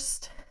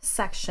first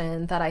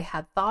section that I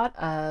had thought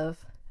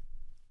of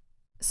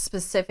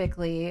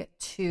specifically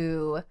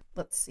to,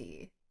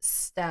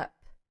 step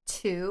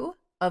 2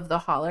 of the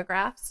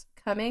holographs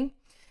coming,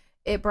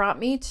 it brought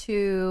me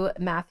to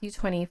Matthew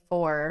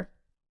 24,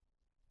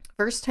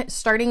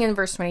 starting in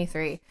verse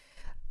 23.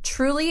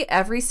 Truly,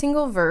 every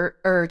single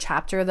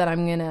chapter that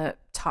I'm going to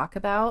talk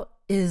about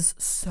is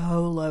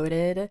so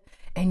loaded.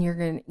 And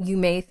you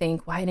may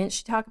think, why didn't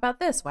she talk about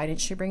this? Why didn't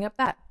she bring up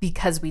that?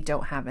 Because we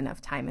don't have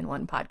enough time in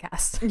one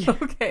podcast.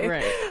 Okay.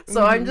 Right.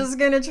 So I'm just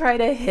going to try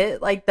to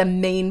hit like the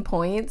main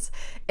points.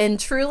 And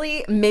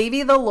truly,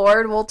 maybe the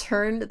Lord will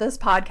turn this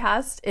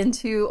podcast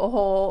into a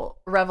whole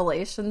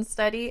revelation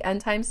study,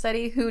 end time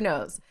study. Who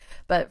knows?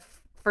 But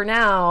for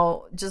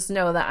now, just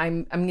know that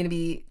I'm going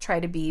to try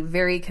to be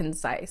very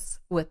concise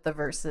with the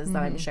verses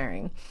that I'm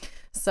sharing.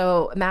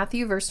 So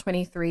Matthew 24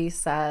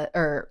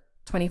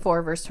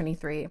 verse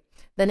 23.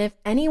 Then if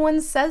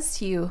anyone says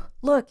to you,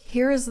 look,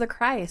 here is the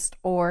Christ,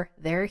 or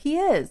there he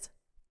is,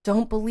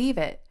 don't believe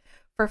it.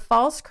 For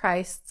false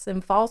Christs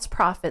and false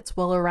prophets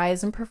will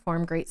arise and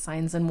perform great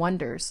signs and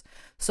wonders,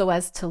 so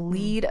as to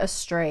lead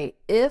astray,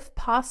 if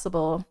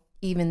possible,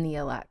 even the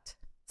elect.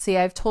 See,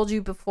 I've told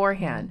you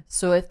beforehand.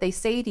 So if they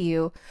say to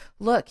you,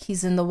 look,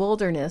 he's in the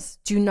wilderness,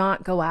 do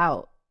not go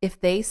out. If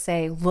they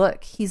say,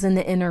 look, he's in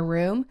the inner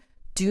room,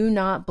 do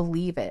not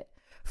believe it.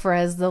 For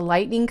as the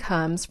lightning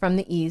comes from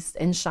the east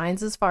and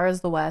shines as far as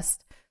the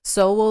west,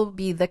 so will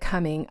be the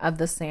coming of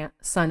the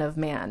Son of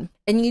Man.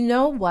 And you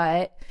know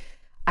what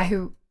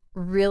I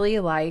really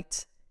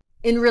liked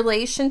in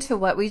relation to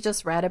what we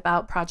just read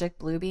about Project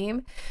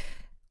Bluebeam?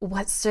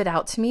 What stood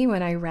out to me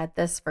when I read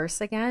this verse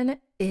again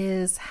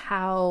is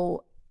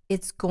how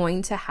it's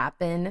going to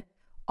happen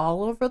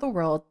all over the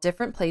world,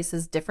 different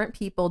places, different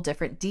people,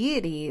 different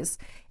deities.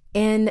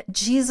 And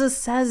Jesus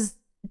says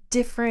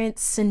different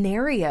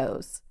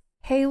scenarios.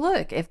 Hey,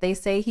 look, if they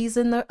say he's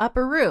in the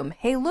upper room.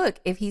 Hey, look,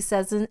 if he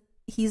says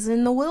he's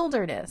in the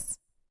wilderness.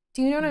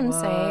 Do you know what I'm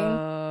saying?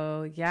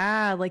 Oh,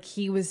 yeah. Like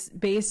he was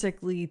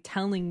basically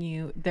telling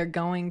you they're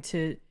going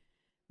to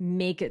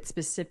make it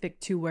specific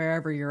to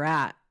wherever you're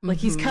at. Like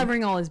he's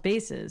covering all his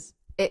bases.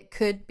 It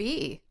could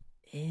be.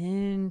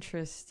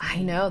 Interesting.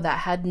 I know, that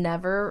had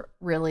never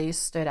really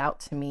stood out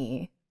to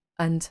me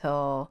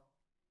until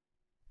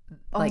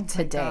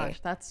today. Gosh,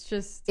 that's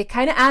just, it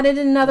kind of added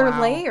another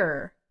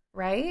layer,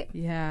 right?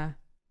 Yeah.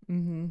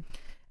 Mm-hmm.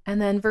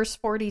 And then verse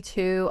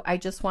 42, I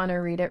just want to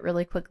read it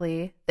really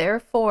quickly.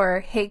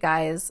 Therefore, hey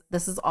guys,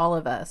 this is all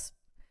of us.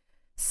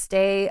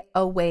 Stay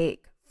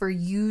awake, for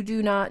you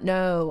do not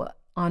know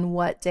on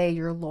what day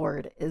your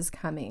Lord is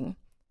coming.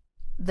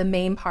 The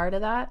main part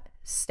of that,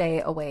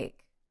 stay awake.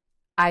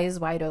 Eyes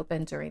wide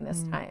open during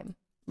this time,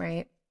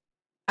 right?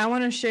 I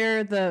want to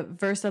share the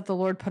verse that the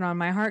Lord put on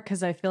my heart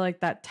because I feel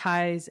like that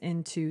ties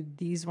into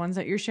these ones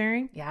that you're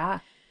sharing. Yeah,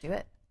 do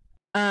it.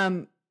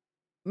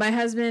 My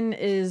husband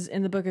is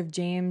in the book of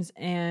James,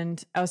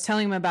 and I was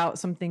telling him about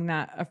something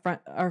that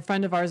a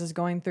friend of ours is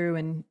going through,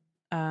 and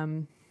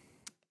kind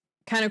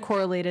of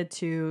correlated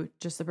to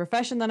just the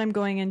profession that I'm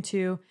going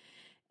into.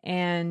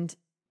 And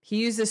he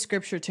used this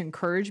scripture to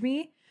encourage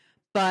me,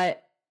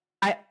 but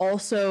I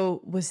also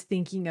was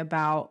thinking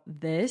about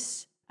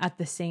this at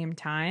the same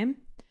time.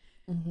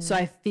 So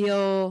I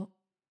feel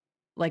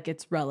like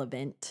it's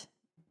relevant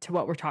to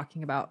what we're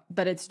talking about.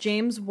 But it's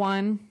James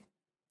 1.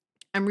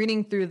 I'm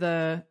reading through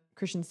the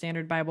Christian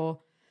Standard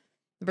Bible,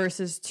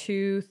 verses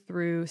 2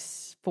 through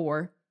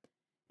 4.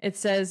 It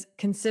says,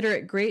 "Consider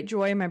it great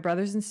joy, my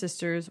brothers and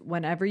sisters,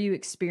 whenever you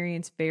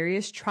experience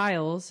various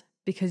trials,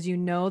 because you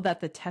know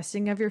that the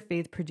testing of your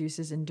faith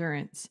produces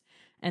endurance.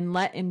 And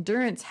let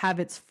endurance have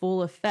its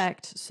full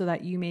effect so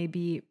that you may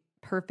be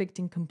perfect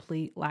and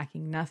complete,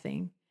 lacking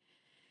nothing."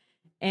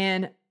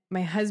 And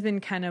my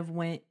husband kind of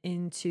went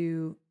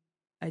into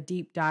a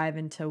deep dive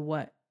into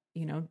what,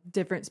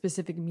 different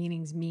specific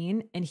meanings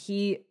mean. And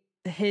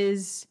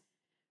his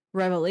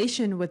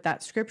revelation with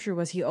that scripture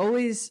was he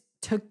always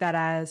took that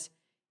as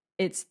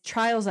it's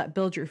trials that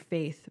build your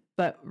faith.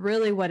 But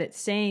really what it's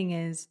saying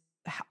is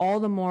all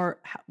the more,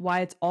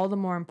 why it's all the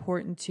more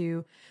important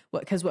to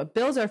because what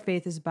builds our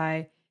faith is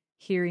by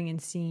hearing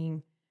and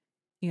seeing,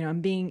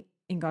 and being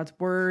in God's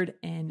word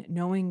and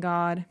knowing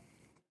God,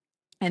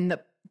 and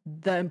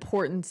the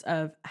importance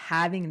of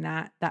having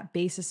that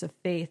basis of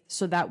faith,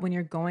 so that when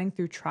you're going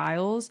through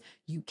trials,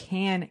 you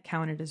can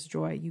count it as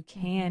joy. You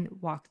can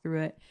walk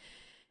through it.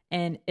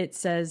 And it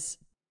says,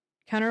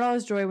 count it all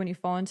as joy when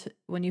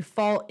you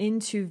fall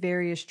into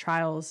various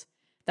trials.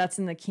 That's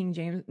in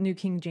the New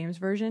King James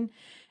Version.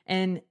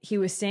 And he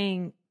was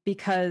saying,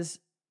 because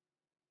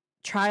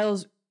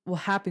trials will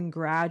happen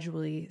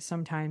gradually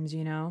sometimes,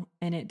 and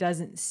it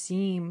doesn't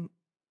seem,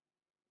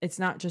 it's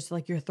not just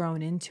like you're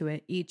thrown into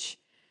it. Each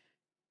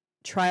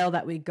trial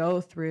that we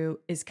go through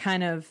is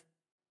kind of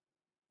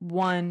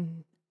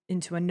one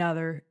into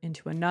another,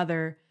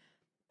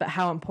 but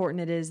how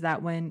important it is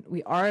that when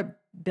we are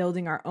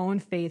building our own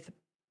faith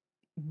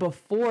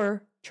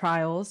before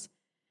trials,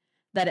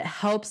 that it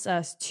helps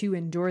us to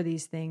endure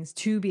these things,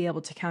 to be able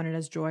to count it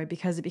as joy,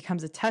 because it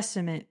becomes a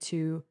testament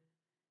to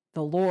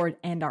the Lord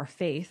and our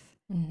faith.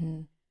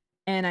 Mm-hmm.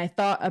 And I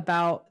thought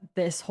about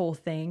this whole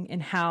thing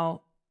and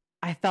how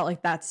I felt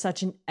like that's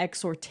such an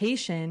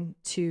exhortation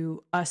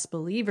to us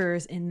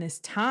believers in this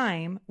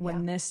time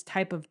when this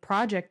type of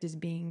project is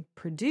being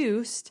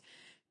produced,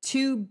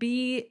 to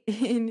be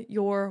in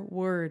your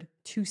word,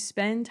 to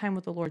spend time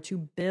with the Lord, to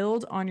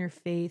build on your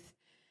faith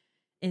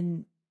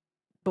in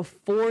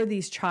before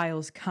these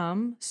trials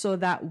come, so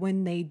that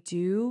when they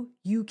do,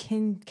 you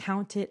can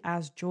count it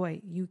as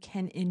joy. You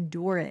can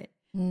endure it.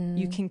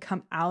 You can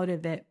come out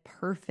of it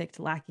perfect,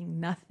 lacking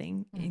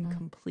nothing,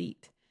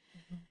 incomplete.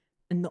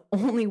 And the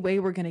only way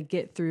we're going to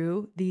get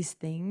through these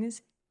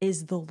things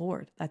is the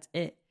Lord. That's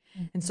it.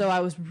 And so I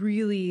was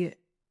really,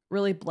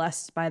 really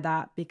blessed by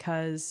that,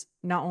 because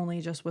not only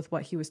just with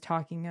what he was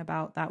talking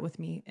about that with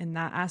me in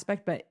that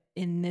aspect, but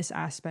in this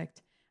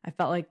aspect, I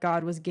felt like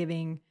God was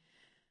giving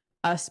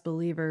us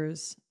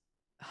believers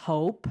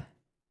hope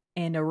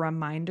and a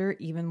reminder,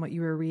 even what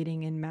you were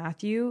reading in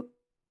Matthew,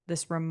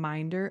 this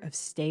reminder of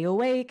stay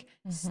awake,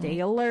 stay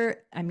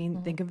alert. I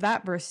mean, think of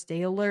that verse,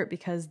 stay alert,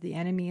 because the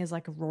enemy is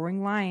like a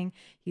roaring lion.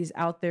 He's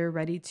out there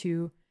ready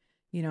to,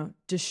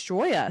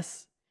 destroy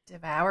us.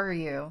 Devour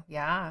you.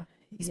 Yeah.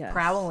 He's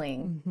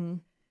prowling.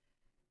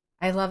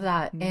 I love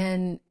that.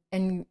 And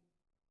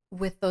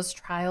with those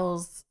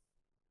trials,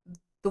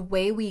 the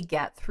way we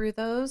get through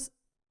those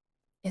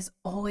is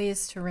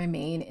always to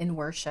remain in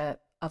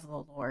worship of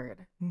the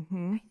Lord.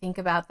 I think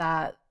about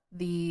that,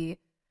 the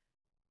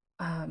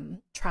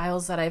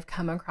trials that I've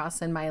come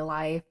across in my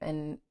life,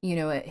 and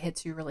it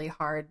hits you really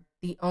hard.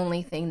 The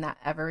only thing that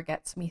ever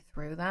gets me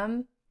through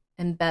them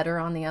and better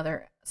on the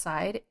other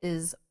side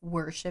is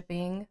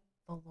worshiping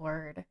the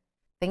Lord.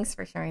 Thanks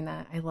for sharing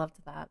that. I loved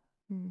that.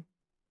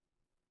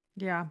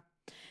 Yeah,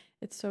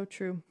 it's so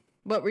true.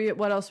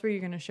 What else were you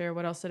going to share?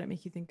 What else did it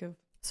make you think of?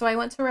 So I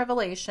went to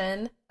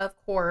Revelation, of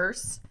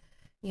course.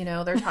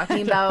 They're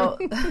talking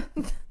about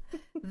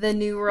the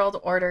New World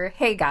Order.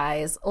 Hey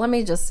guys, let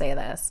me just say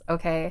this,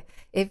 okay?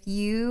 If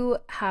you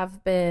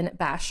have been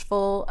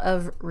bashful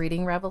of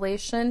reading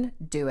Revelation,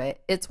 do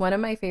it. It's one of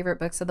my favorite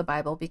books of the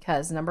Bible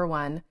because, number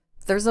one,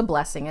 there's a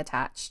blessing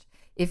attached.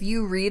 If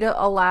you read it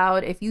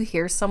aloud, if you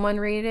hear someone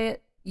read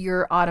it,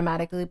 you're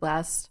automatically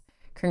blessed.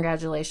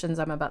 Congratulations,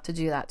 I'm about to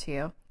do that to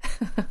you.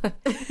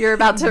 You're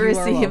about to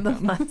receive the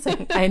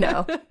blessing. I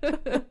know.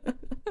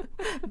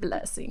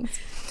 Blessings.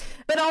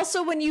 But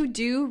also when you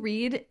do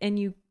read and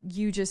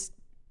you just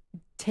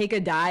take a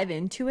dive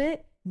into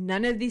it,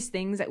 none of these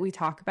things that we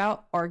talk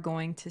about are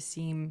going to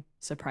seem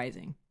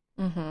surprising.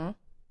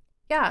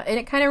 Yeah, and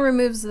it kind of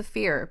removes the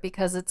fear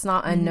because it's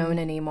not unknown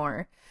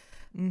anymore.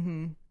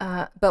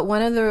 But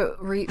one of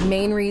the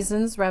main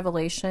reasons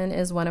Revelation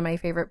is one of my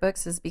favorite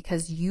books is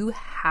because you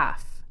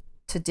have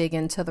to dig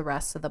into the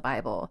rest of the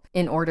Bible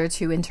in order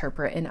to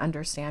interpret and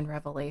understand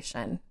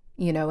Revelation.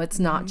 It's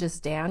not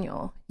just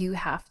Daniel. You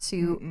have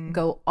to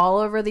go all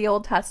over the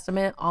Old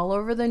Testament, all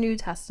over the New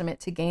Testament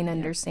to gain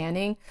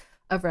understanding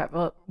of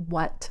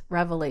what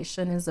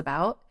Revelation is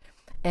about.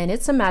 And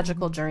it's a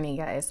magical journey,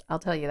 guys. I'll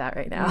tell you that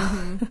right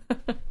now.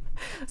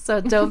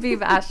 So don't be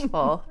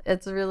bashful.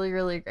 It's really,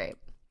 really great.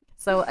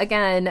 So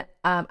again,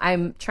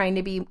 I'm trying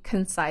to be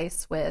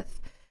concise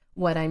with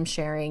what I'm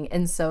sharing.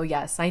 And so,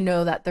 yes, I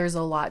know that there's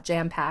a lot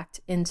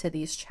jam-packed into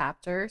these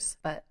chapters,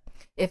 but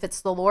if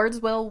it's the Lord's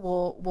will,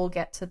 we'll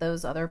get to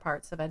those other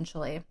parts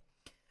eventually.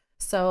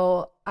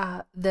 So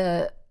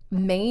the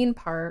main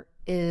part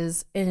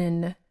is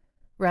in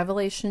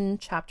Revelation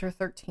chapter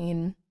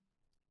 13.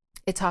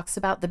 It talks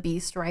about the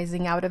beast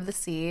rising out of the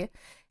sea,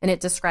 and it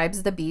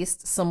describes the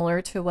beast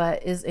similar to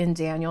what is in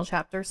Daniel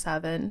chapter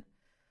 7.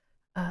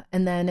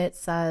 And then it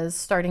says,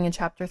 starting in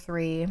chapter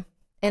 3,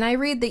 and I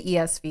read the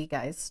ESV,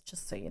 guys,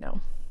 just so you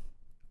know.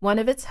 One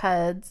of its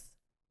heads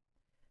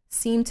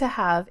seemed to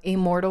have a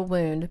mortal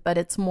wound, but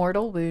its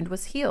mortal wound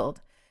was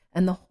healed,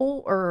 and the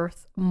whole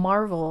earth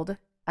marveled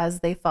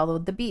as they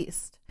followed the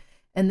beast.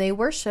 And they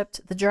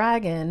worshipped the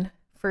dragon,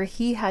 for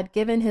he had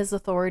given his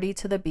authority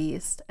to the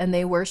beast. And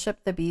they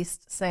worshipped the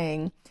beast,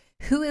 saying,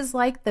 who is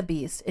like the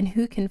beast, and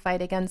who can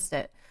fight against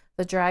it?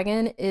 The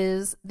dragon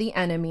is the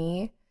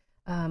enemy,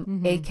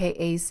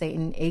 aka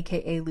Satan,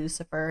 aka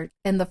Lucifer.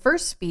 And the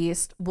first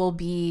beast will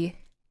be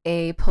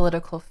a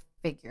political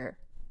figure,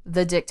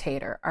 the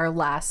dictator, our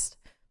last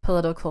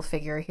political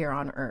figure here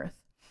on earth.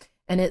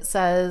 And it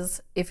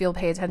says, if you'll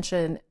pay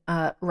attention,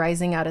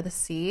 rising out of the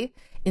sea.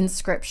 In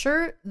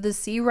scripture, the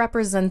sea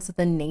represents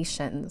the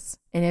nations.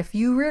 And if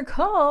you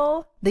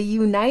recall, the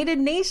United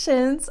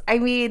Nations, I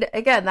mean,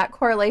 again, that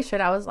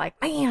correlation, I was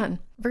like, man.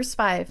 Verse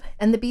 5,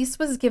 and the beast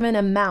was given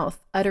a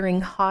mouth,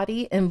 uttering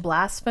haughty and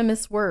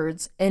blasphemous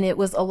words, and it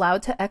was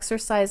allowed to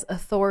exercise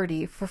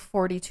authority for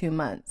 42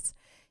 months.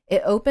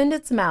 It opened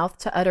its mouth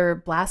to utter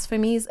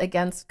blasphemies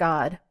against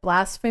God,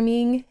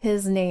 blaspheming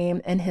his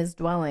name and his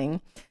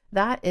dwelling,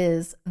 that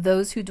is,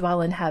 those who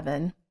dwell in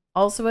heaven.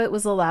 Also, it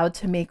was allowed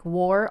to make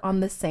war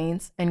on the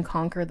saints and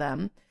conquer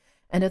them.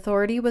 And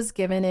authority was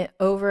given it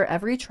over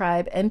every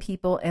tribe and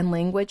people and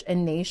language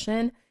and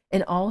nation,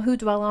 and all who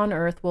dwell on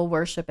earth will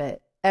worship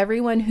it.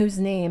 Everyone whose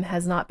name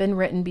has not been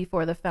written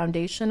before the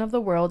foundation of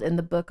the world in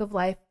the book of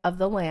life of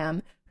the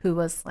Lamb who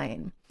was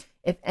slain.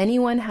 If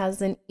anyone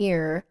has an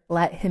ear,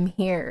 let him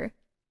hear.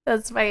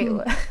 That's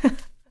my,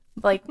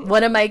 like,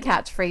 one of my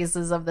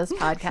catchphrases of this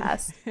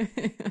podcast.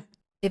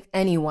 If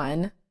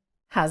anyone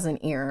has an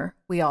ear,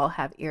 we all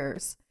have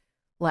ears,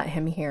 let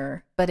him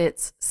hear. But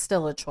it's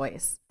still a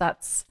choice.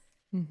 That's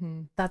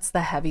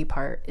the heavy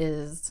part,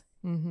 is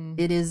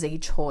it is a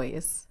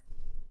choice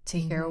to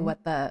hear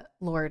what the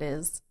Lord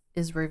is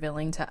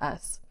revealing to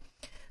us.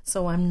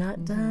 So I'm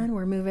not done.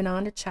 We're moving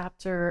on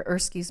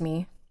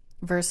to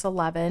verse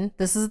 11.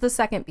 This is the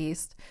second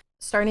beast.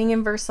 Starting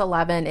in verse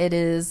 11, it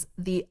is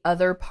the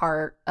other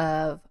part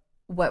of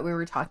what we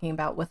were talking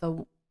about with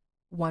a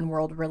one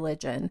world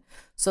religion.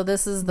 So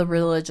this is the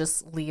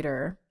religious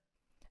leader.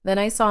 Then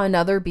I saw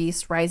another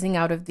beast rising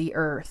out of the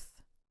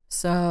earth.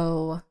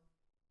 So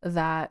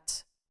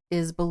that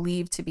is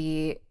believed to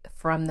be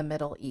from the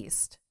Middle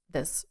East.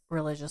 This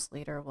religious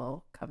leader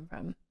will come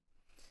from.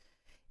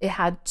 It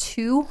had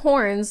two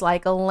horns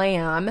like a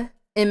lamb,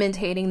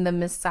 imitating the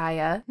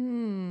Messiah.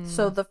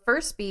 So the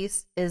first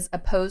beast is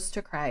opposed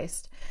to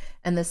Christ,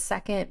 and the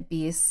second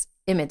beast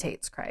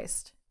imitates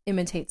Christ,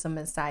 imitates a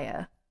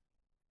Messiah.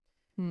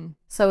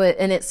 So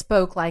it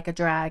spoke like a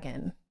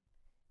dragon.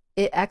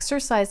 It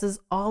exercises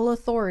all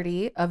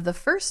authority of the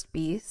first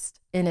beast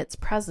in its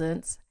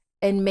presence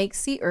and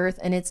makes the earth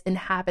and its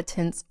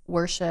inhabitants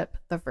worship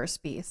the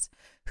first beast,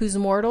 whose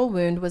mortal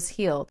wound was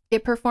healed.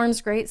 It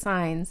performs great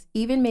signs,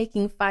 even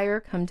making fire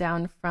come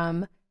down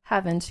from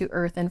heaven to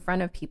earth in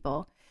front of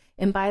people.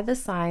 And by the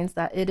signs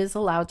that it is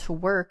allowed to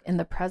work in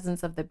the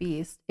presence of the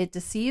beast, it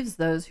deceives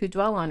those who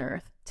dwell on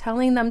earth,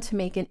 telling them to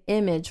make an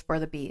image for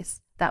the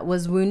beast that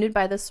was wounded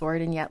by the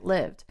sword and yet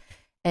lived.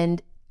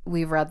 And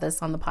we've read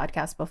this on the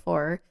podcast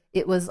before.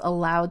 It was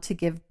allowed to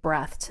give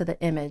breath to the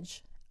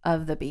image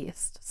of the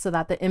beast, so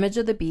that the image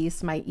of the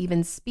beast might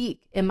even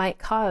speak. It might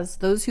cause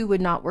those who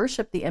would not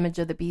worship the image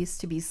of the beast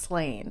to be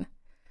slain.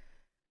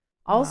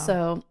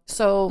 Also,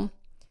 so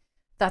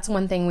that's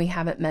one thing we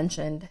haven't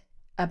mentioned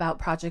about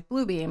Project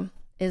Bluebeam,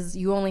 is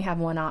you only have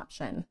one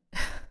option.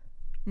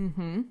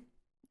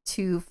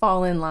 To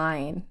fall in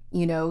line,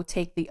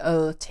 take the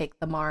oath, take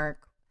the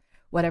mark,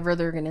 whatever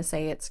they're going to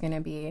say it's going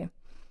to be.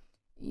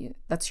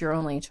 That's your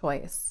only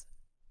choice,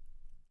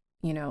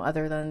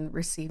 other than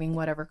receiving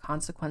whatever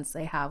consequence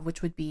they have,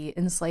 which would be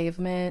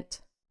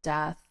enslavement,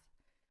 death,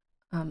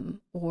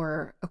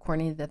 or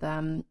according to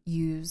them,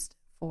 used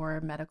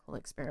for medical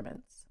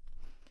experiments.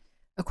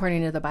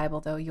 According to the Bible,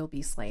 though, you'll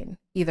be slain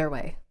either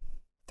way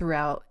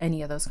throughout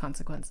any of those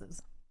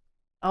consequences.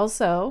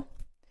 Also,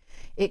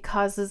 it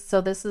causes,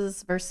 so this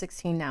is verse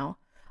 16 now.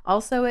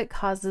 Also, it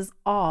causes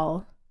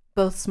all,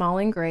 both small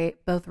and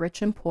great, both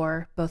rich and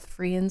poor, both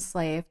free and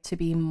slave, to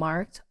be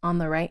marked on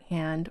the right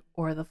hand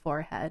or the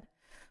forehead,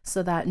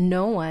 so that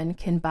no one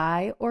can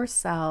buy or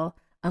sell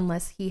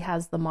unless he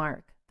has the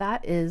mark.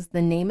 That is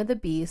the name of the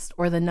beast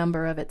or the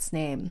number of its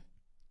name.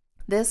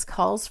 This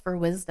calls for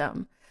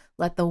wisdom.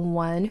 Let the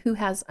one who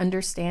has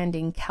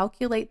understanding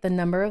calculate the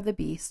number of the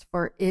beast,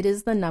 for it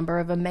is the number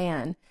of a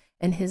man,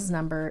 and his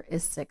number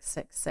is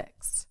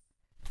 666.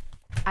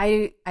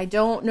 I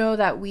don't know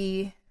that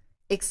we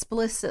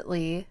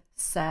explicitly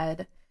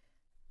said,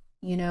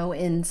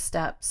 in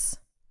steps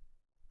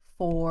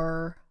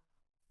 4,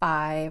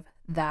 5,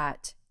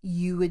 that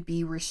you would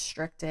be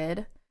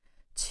restricted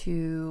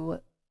to,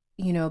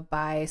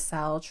 buy,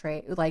 sell,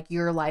 trade, like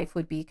your life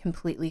would be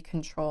completely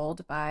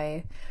controlled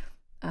by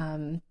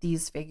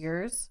these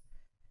figures.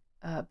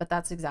 But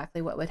that's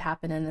exactly what would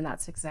happen, and then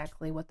that's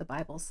exactly what the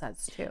Bible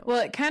says too. Well,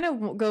 it kind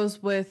of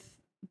goes with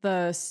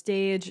the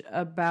stage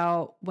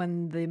about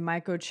when the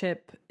microchip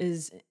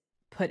is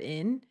put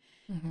in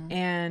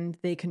and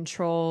they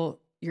control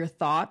your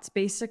thoughts,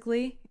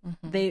 basically.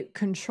 They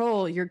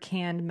control your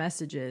canned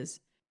messages.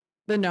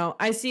 But no,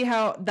 I see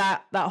how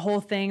that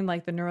whole thing,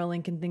 like the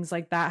Neuralink and things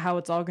like that, how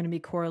it's all going to be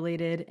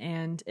correlated.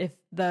 And if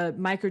the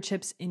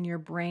microchips in your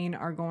brain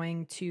are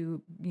going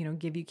to, you know,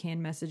 give you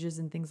canned messages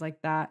and things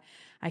like that,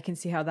 I can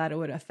see how that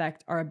would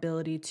affect our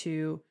ability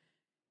to,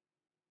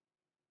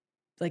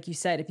 like you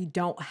said, if you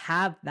don't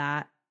have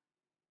that,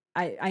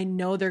 I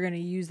know they're going to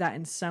use that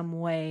in some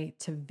way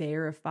to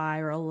verify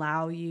or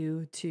allow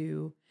you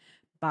to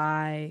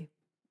buy,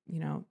 you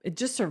know, it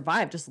just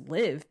survive, just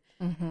live.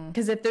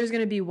 Because if there's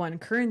going to be one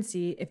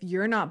currency, if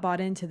you're not bought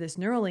into this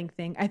Neuralink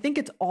thing, I think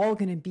it's all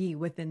going to be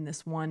within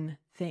this one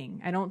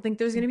thing. I don't think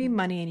there's going to be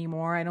money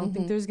anymore. I don't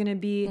think there's going to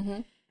be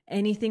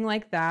anything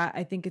like that.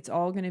 I think it's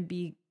all going to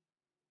be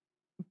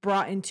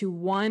brought into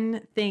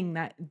one thing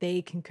that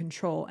they can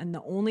control. And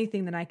the only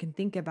thing that I can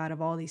think about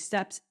of all these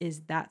steps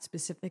is that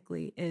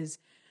specifically is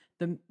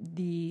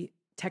the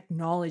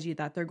technology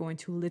that they're going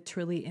to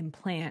literally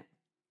implant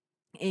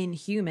in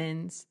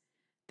humans.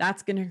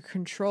 That's going to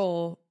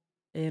control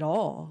it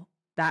all.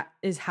 That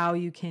is how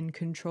you can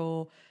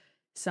control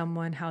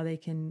someone, how they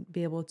can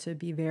be able to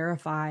be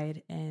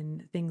verified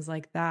and things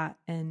like that.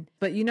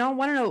 But you know, I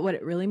want to know what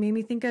it really made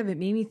me think of. It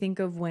made me think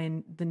of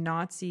when the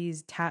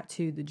Nazis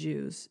tattooed the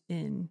Jews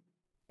in.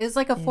 It's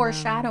like a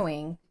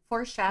foreshadowing.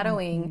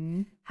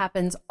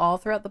 Happens all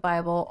throughout the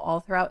Bible, all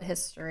throughout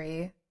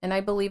history. And I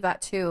believe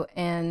that too.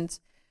 And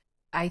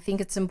I think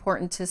it's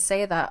important to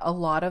say that a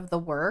lot of the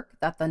work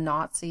that the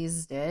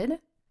Nazis did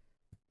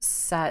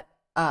set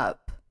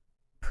up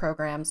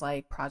programs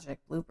like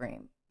Project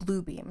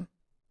Bluebeam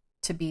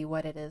to be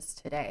what it is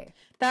today.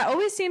 That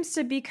always seems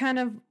to be kind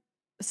of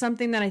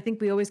something that I think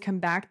we always come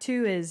back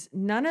to is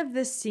none of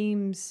this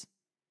seems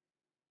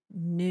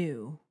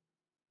new.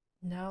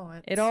 No,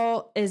 it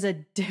all is a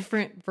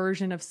different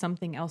version of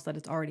something else that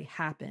has already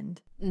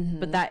happened,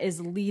 but that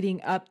is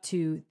leading up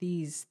to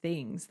these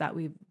things that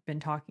we've been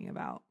talking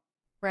about.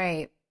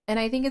 Right. And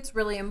I think it's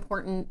really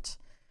important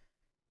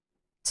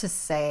to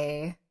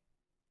say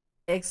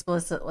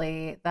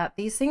explicitly that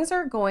these things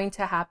are going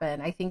to happen.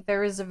 I think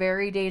there is a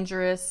very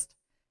dangerous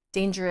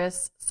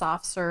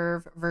soft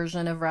serve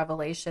version of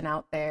Revelation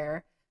out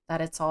there,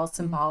 that it's all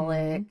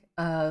symbolic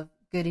of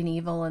good and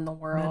evil in the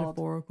world.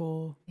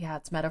 Metaphorical. Yeah,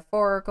 it's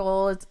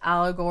metaphorical, it's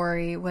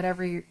allegory,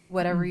 whatever you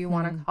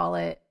want to call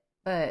it.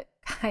 But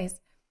guys,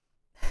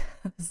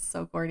 this is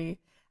so corny.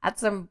 Add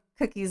some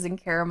cookies and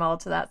caramel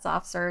to that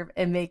soft serve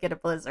and make it a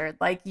blizzard.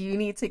 Like, you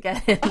need to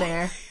get in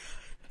there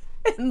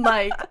and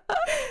like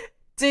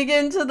dig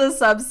into the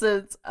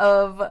substance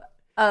of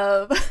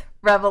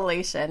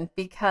Revelation,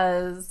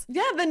 because the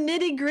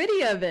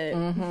nitty-gritty of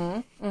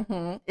it.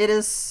 It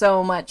is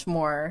so much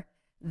more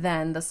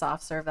than the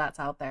soft serve that's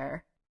out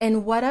there.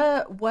 And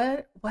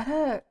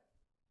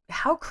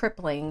how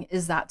crippling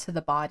is that to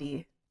the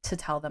body to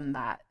tell them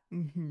that?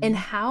 And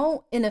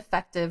how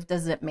ineffective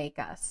does it make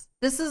us?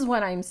 This is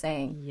what I'm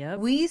saying.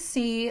 We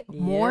see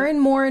more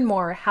and more and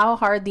more how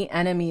hard the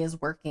enemy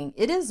is working.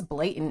 It is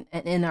blatant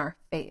and in our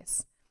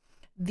face.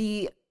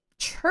 The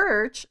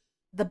church,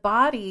 the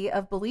body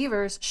of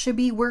believers, should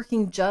be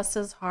working just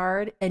as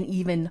hard and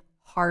even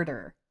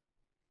harder,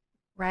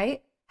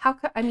 right?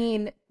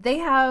 They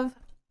have,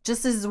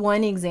 just as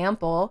one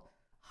example,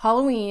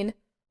 Halloween,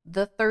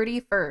 the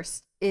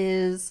 31st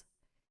is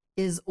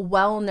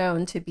well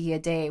known to be a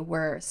day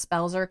where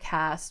spells are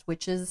cast,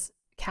 witches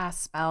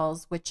cast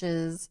spells,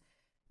 witches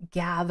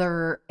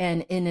gather,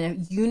 and in a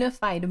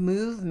unified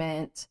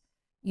movement,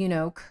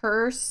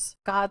 curse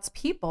God's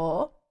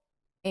people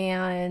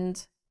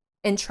and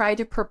try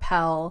to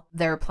propel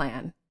their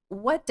plan.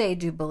 What day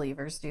do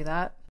believers do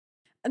that?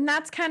 And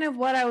that's kind of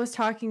what I was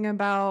talking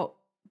about.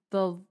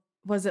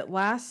 Was it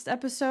last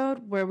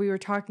episode where we were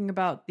talking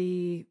about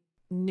the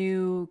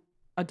new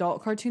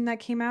adult cartoon that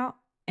came out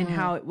and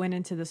how it went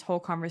into this whole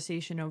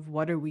conversation of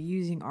what are we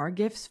using our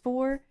gifts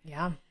for?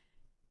 Yeah.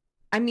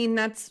 I mean,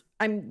 that's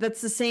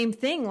the same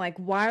thing. Like,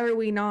 why are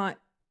we not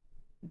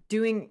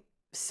doing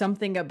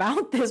something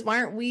about this? Why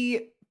aren't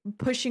we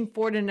pushing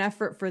forward an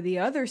effort for the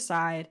other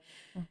side?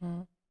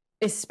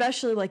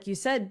 Especially, like you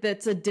said,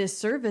 that's a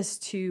disservice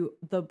to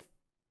the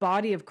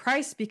body of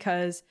Christ,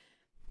 because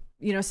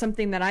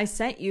something that I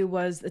sent you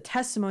was the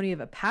testimony of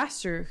a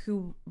pastor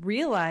who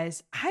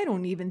realized, I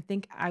don't even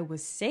think I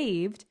was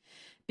saved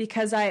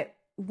because I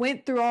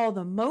went through all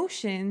the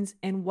motions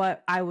and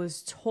what I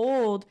was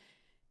told,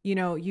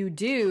 you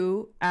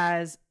do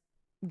as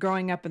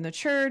growing up in the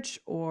church,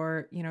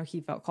 or,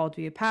 he felt called to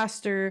be a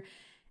pastor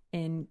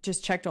and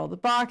just checked all the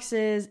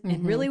boxes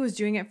and really was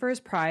doing it for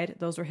his pride.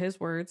 Those were his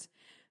words.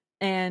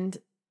 And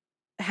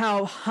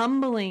how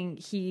humbling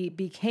he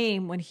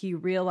became when he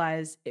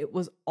realized it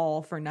was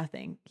all for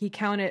nothing.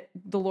 The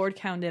Lord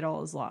counted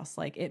all as loss.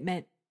 Like, it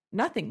meant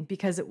nothing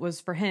because it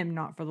was for him,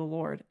 not for the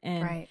Lord.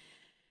 And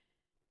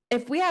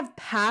if we have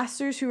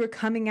pastors who are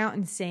coming out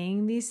and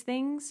saying these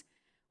things,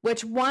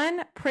 which,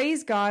 one,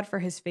 praise God for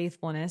his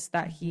faithfulness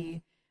that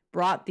he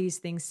brought these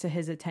things to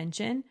his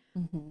attention.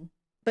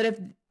 But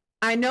if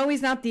I know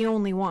he's not the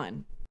only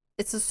one.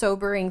 It's a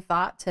sobering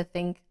thought to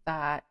think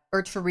that,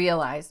 or to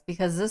realize,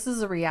 because this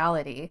is a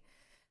reality,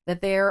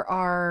 that there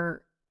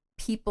are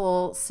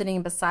people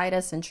sitting beside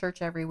us in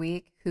church every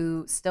week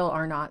who still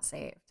are not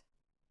saved.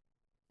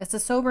 It's a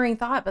sobering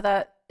thought, but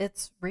that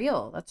it's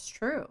real. That's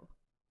true.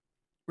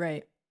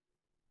 Right.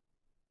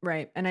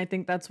 Right. And I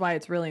think that's why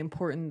it's really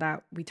important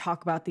that we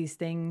talk about these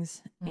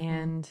things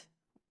and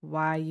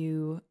why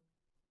you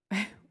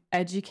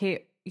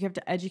educate. You have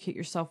to educate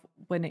yourself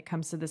when it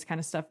comes to this kind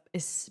of stuff,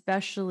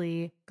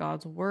 especially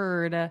God's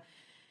word.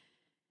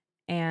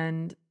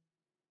 And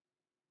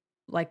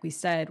like we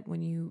said,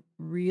 when you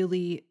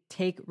really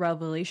take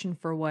revelation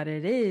for what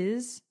it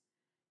is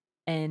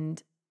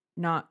and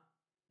not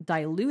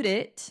dilute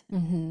it,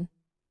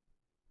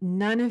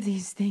 none of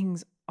these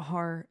things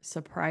are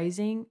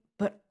surprising,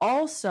 but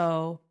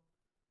also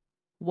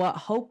what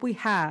hope we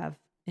have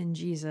in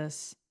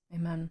Jesus.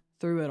 Amen.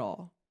 Through it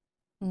all.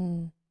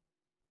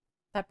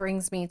 That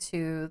brings me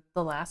to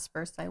the last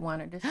verse I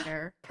wanted to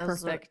share.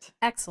 Perfect.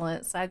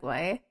 Excellent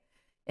segue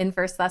in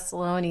 1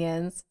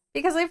 Thessalonians,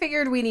 because I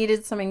figured we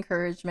needed some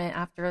encouragement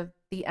after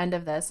the end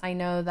of this. I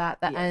know that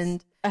the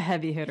end, a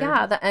heavy hitter.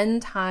 Yeah, the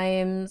end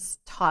times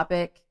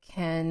topic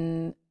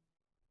can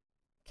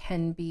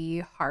be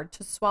hard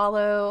to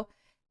swallow.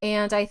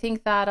 And I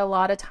think that a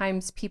lot of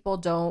times people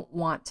don't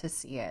want to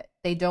see it.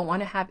 They don't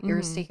want to have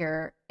ears to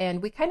hear.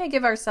 And we kind of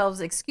give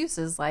ourselves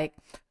excuses like,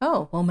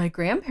 oh, well, my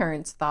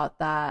grandparents thought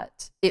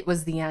that it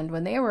was the end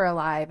when they were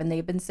alive and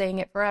they've been saying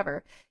it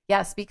forever.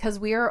 Yes, because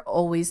we are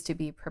always to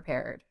be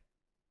prepared,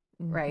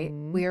 right?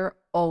 We are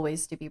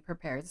always to be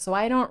prepared. So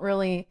I don't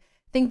really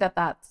think that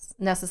that's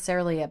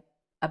necessarily a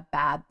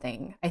bad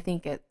thing. I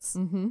think it's...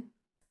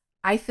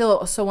 I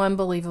feel so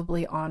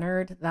unbelievably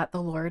honored that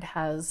the Lord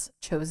has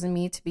chosen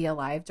me to be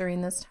alive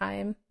during this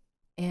time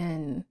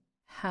and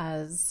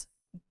has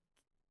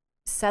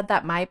said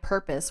that my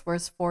purpose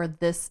was for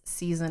this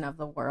season of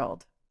the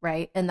world,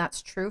 right? And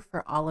that's true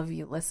for all of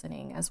you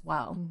listening as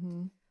well.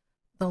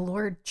 The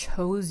Lord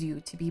chose you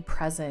to be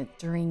present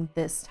during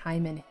this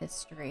time in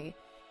history.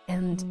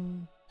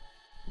 And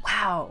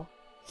wow,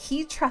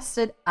 he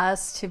trusted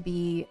us to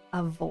be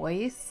a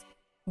voice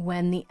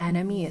when the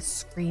enemy is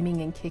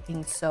screaming and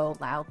kicking so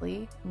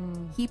loudly.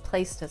 He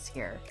placed us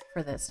here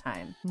for this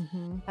time.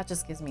 That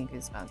just gives me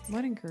goosebumps.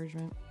 What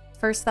encouragement.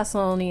 1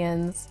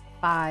 Thessalonians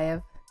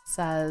 5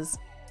 says,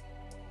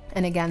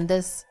 and again,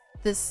 this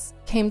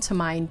came to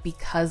mind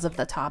because of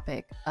the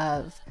topic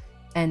of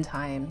end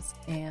times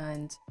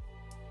and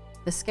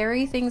the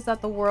scary things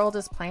that the world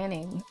is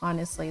planning,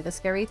 honestly, the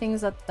scary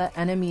things that the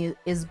enemy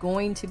is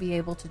going to be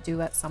able to do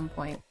at some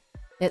point.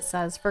 It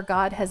says, for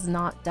God has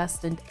not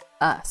destined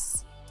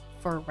us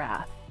for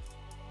wrath,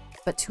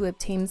 but to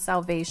obtain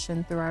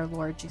salvation through our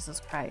Lord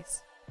Jesus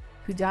Christ,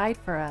 who died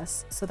for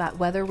us so that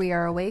whether we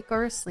are awake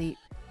or asleep,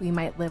 we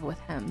might live with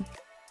him.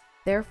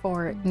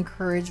 Therefore,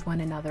 encourage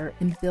one another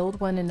and build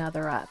one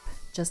another up,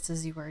 just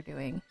as you are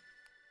doing.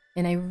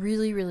 And I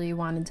really, really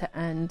wanted to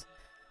end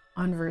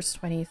on verse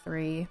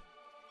 23.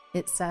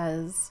 It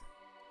says,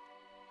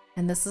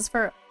 and this is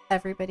for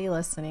everybody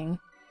listening,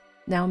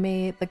 now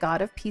may the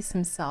God of peace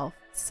himself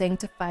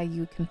sanctify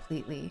you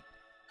completely,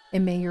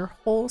 and may your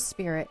whole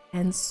spirit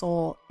and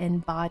soul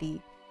and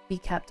body be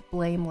kept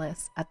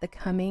blameless at the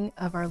coming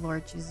of our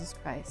Lord Jesus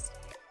Christ.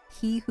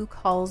 He who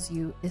calls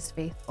you is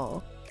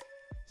faithful.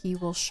 He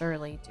will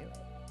surely do it.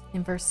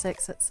 In verse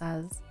 6 it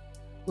says,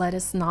 let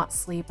us not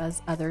sleep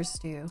as others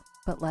do,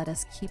 but let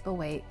us keep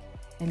awake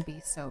and be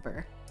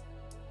sober.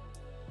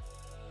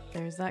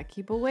 There's that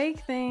keep awake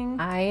thing.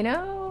 I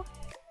know.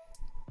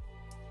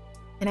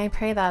 And I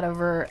pray that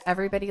over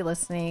everybody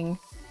listening,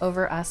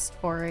 over us,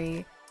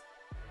 Tori,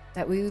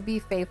 that we would be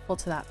faithful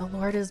to that. The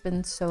Lord has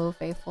been so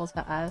faithful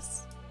to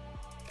us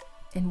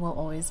and will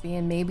always be.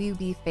 And maybe we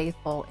be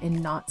faithful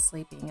in not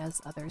sleeping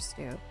as others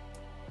do.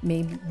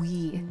 Maybe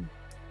we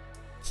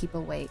keep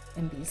awake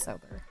and be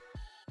sober.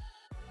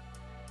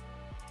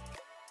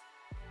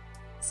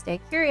 Stay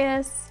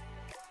curious.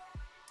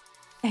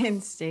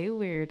 And stay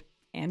weird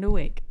and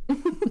awake.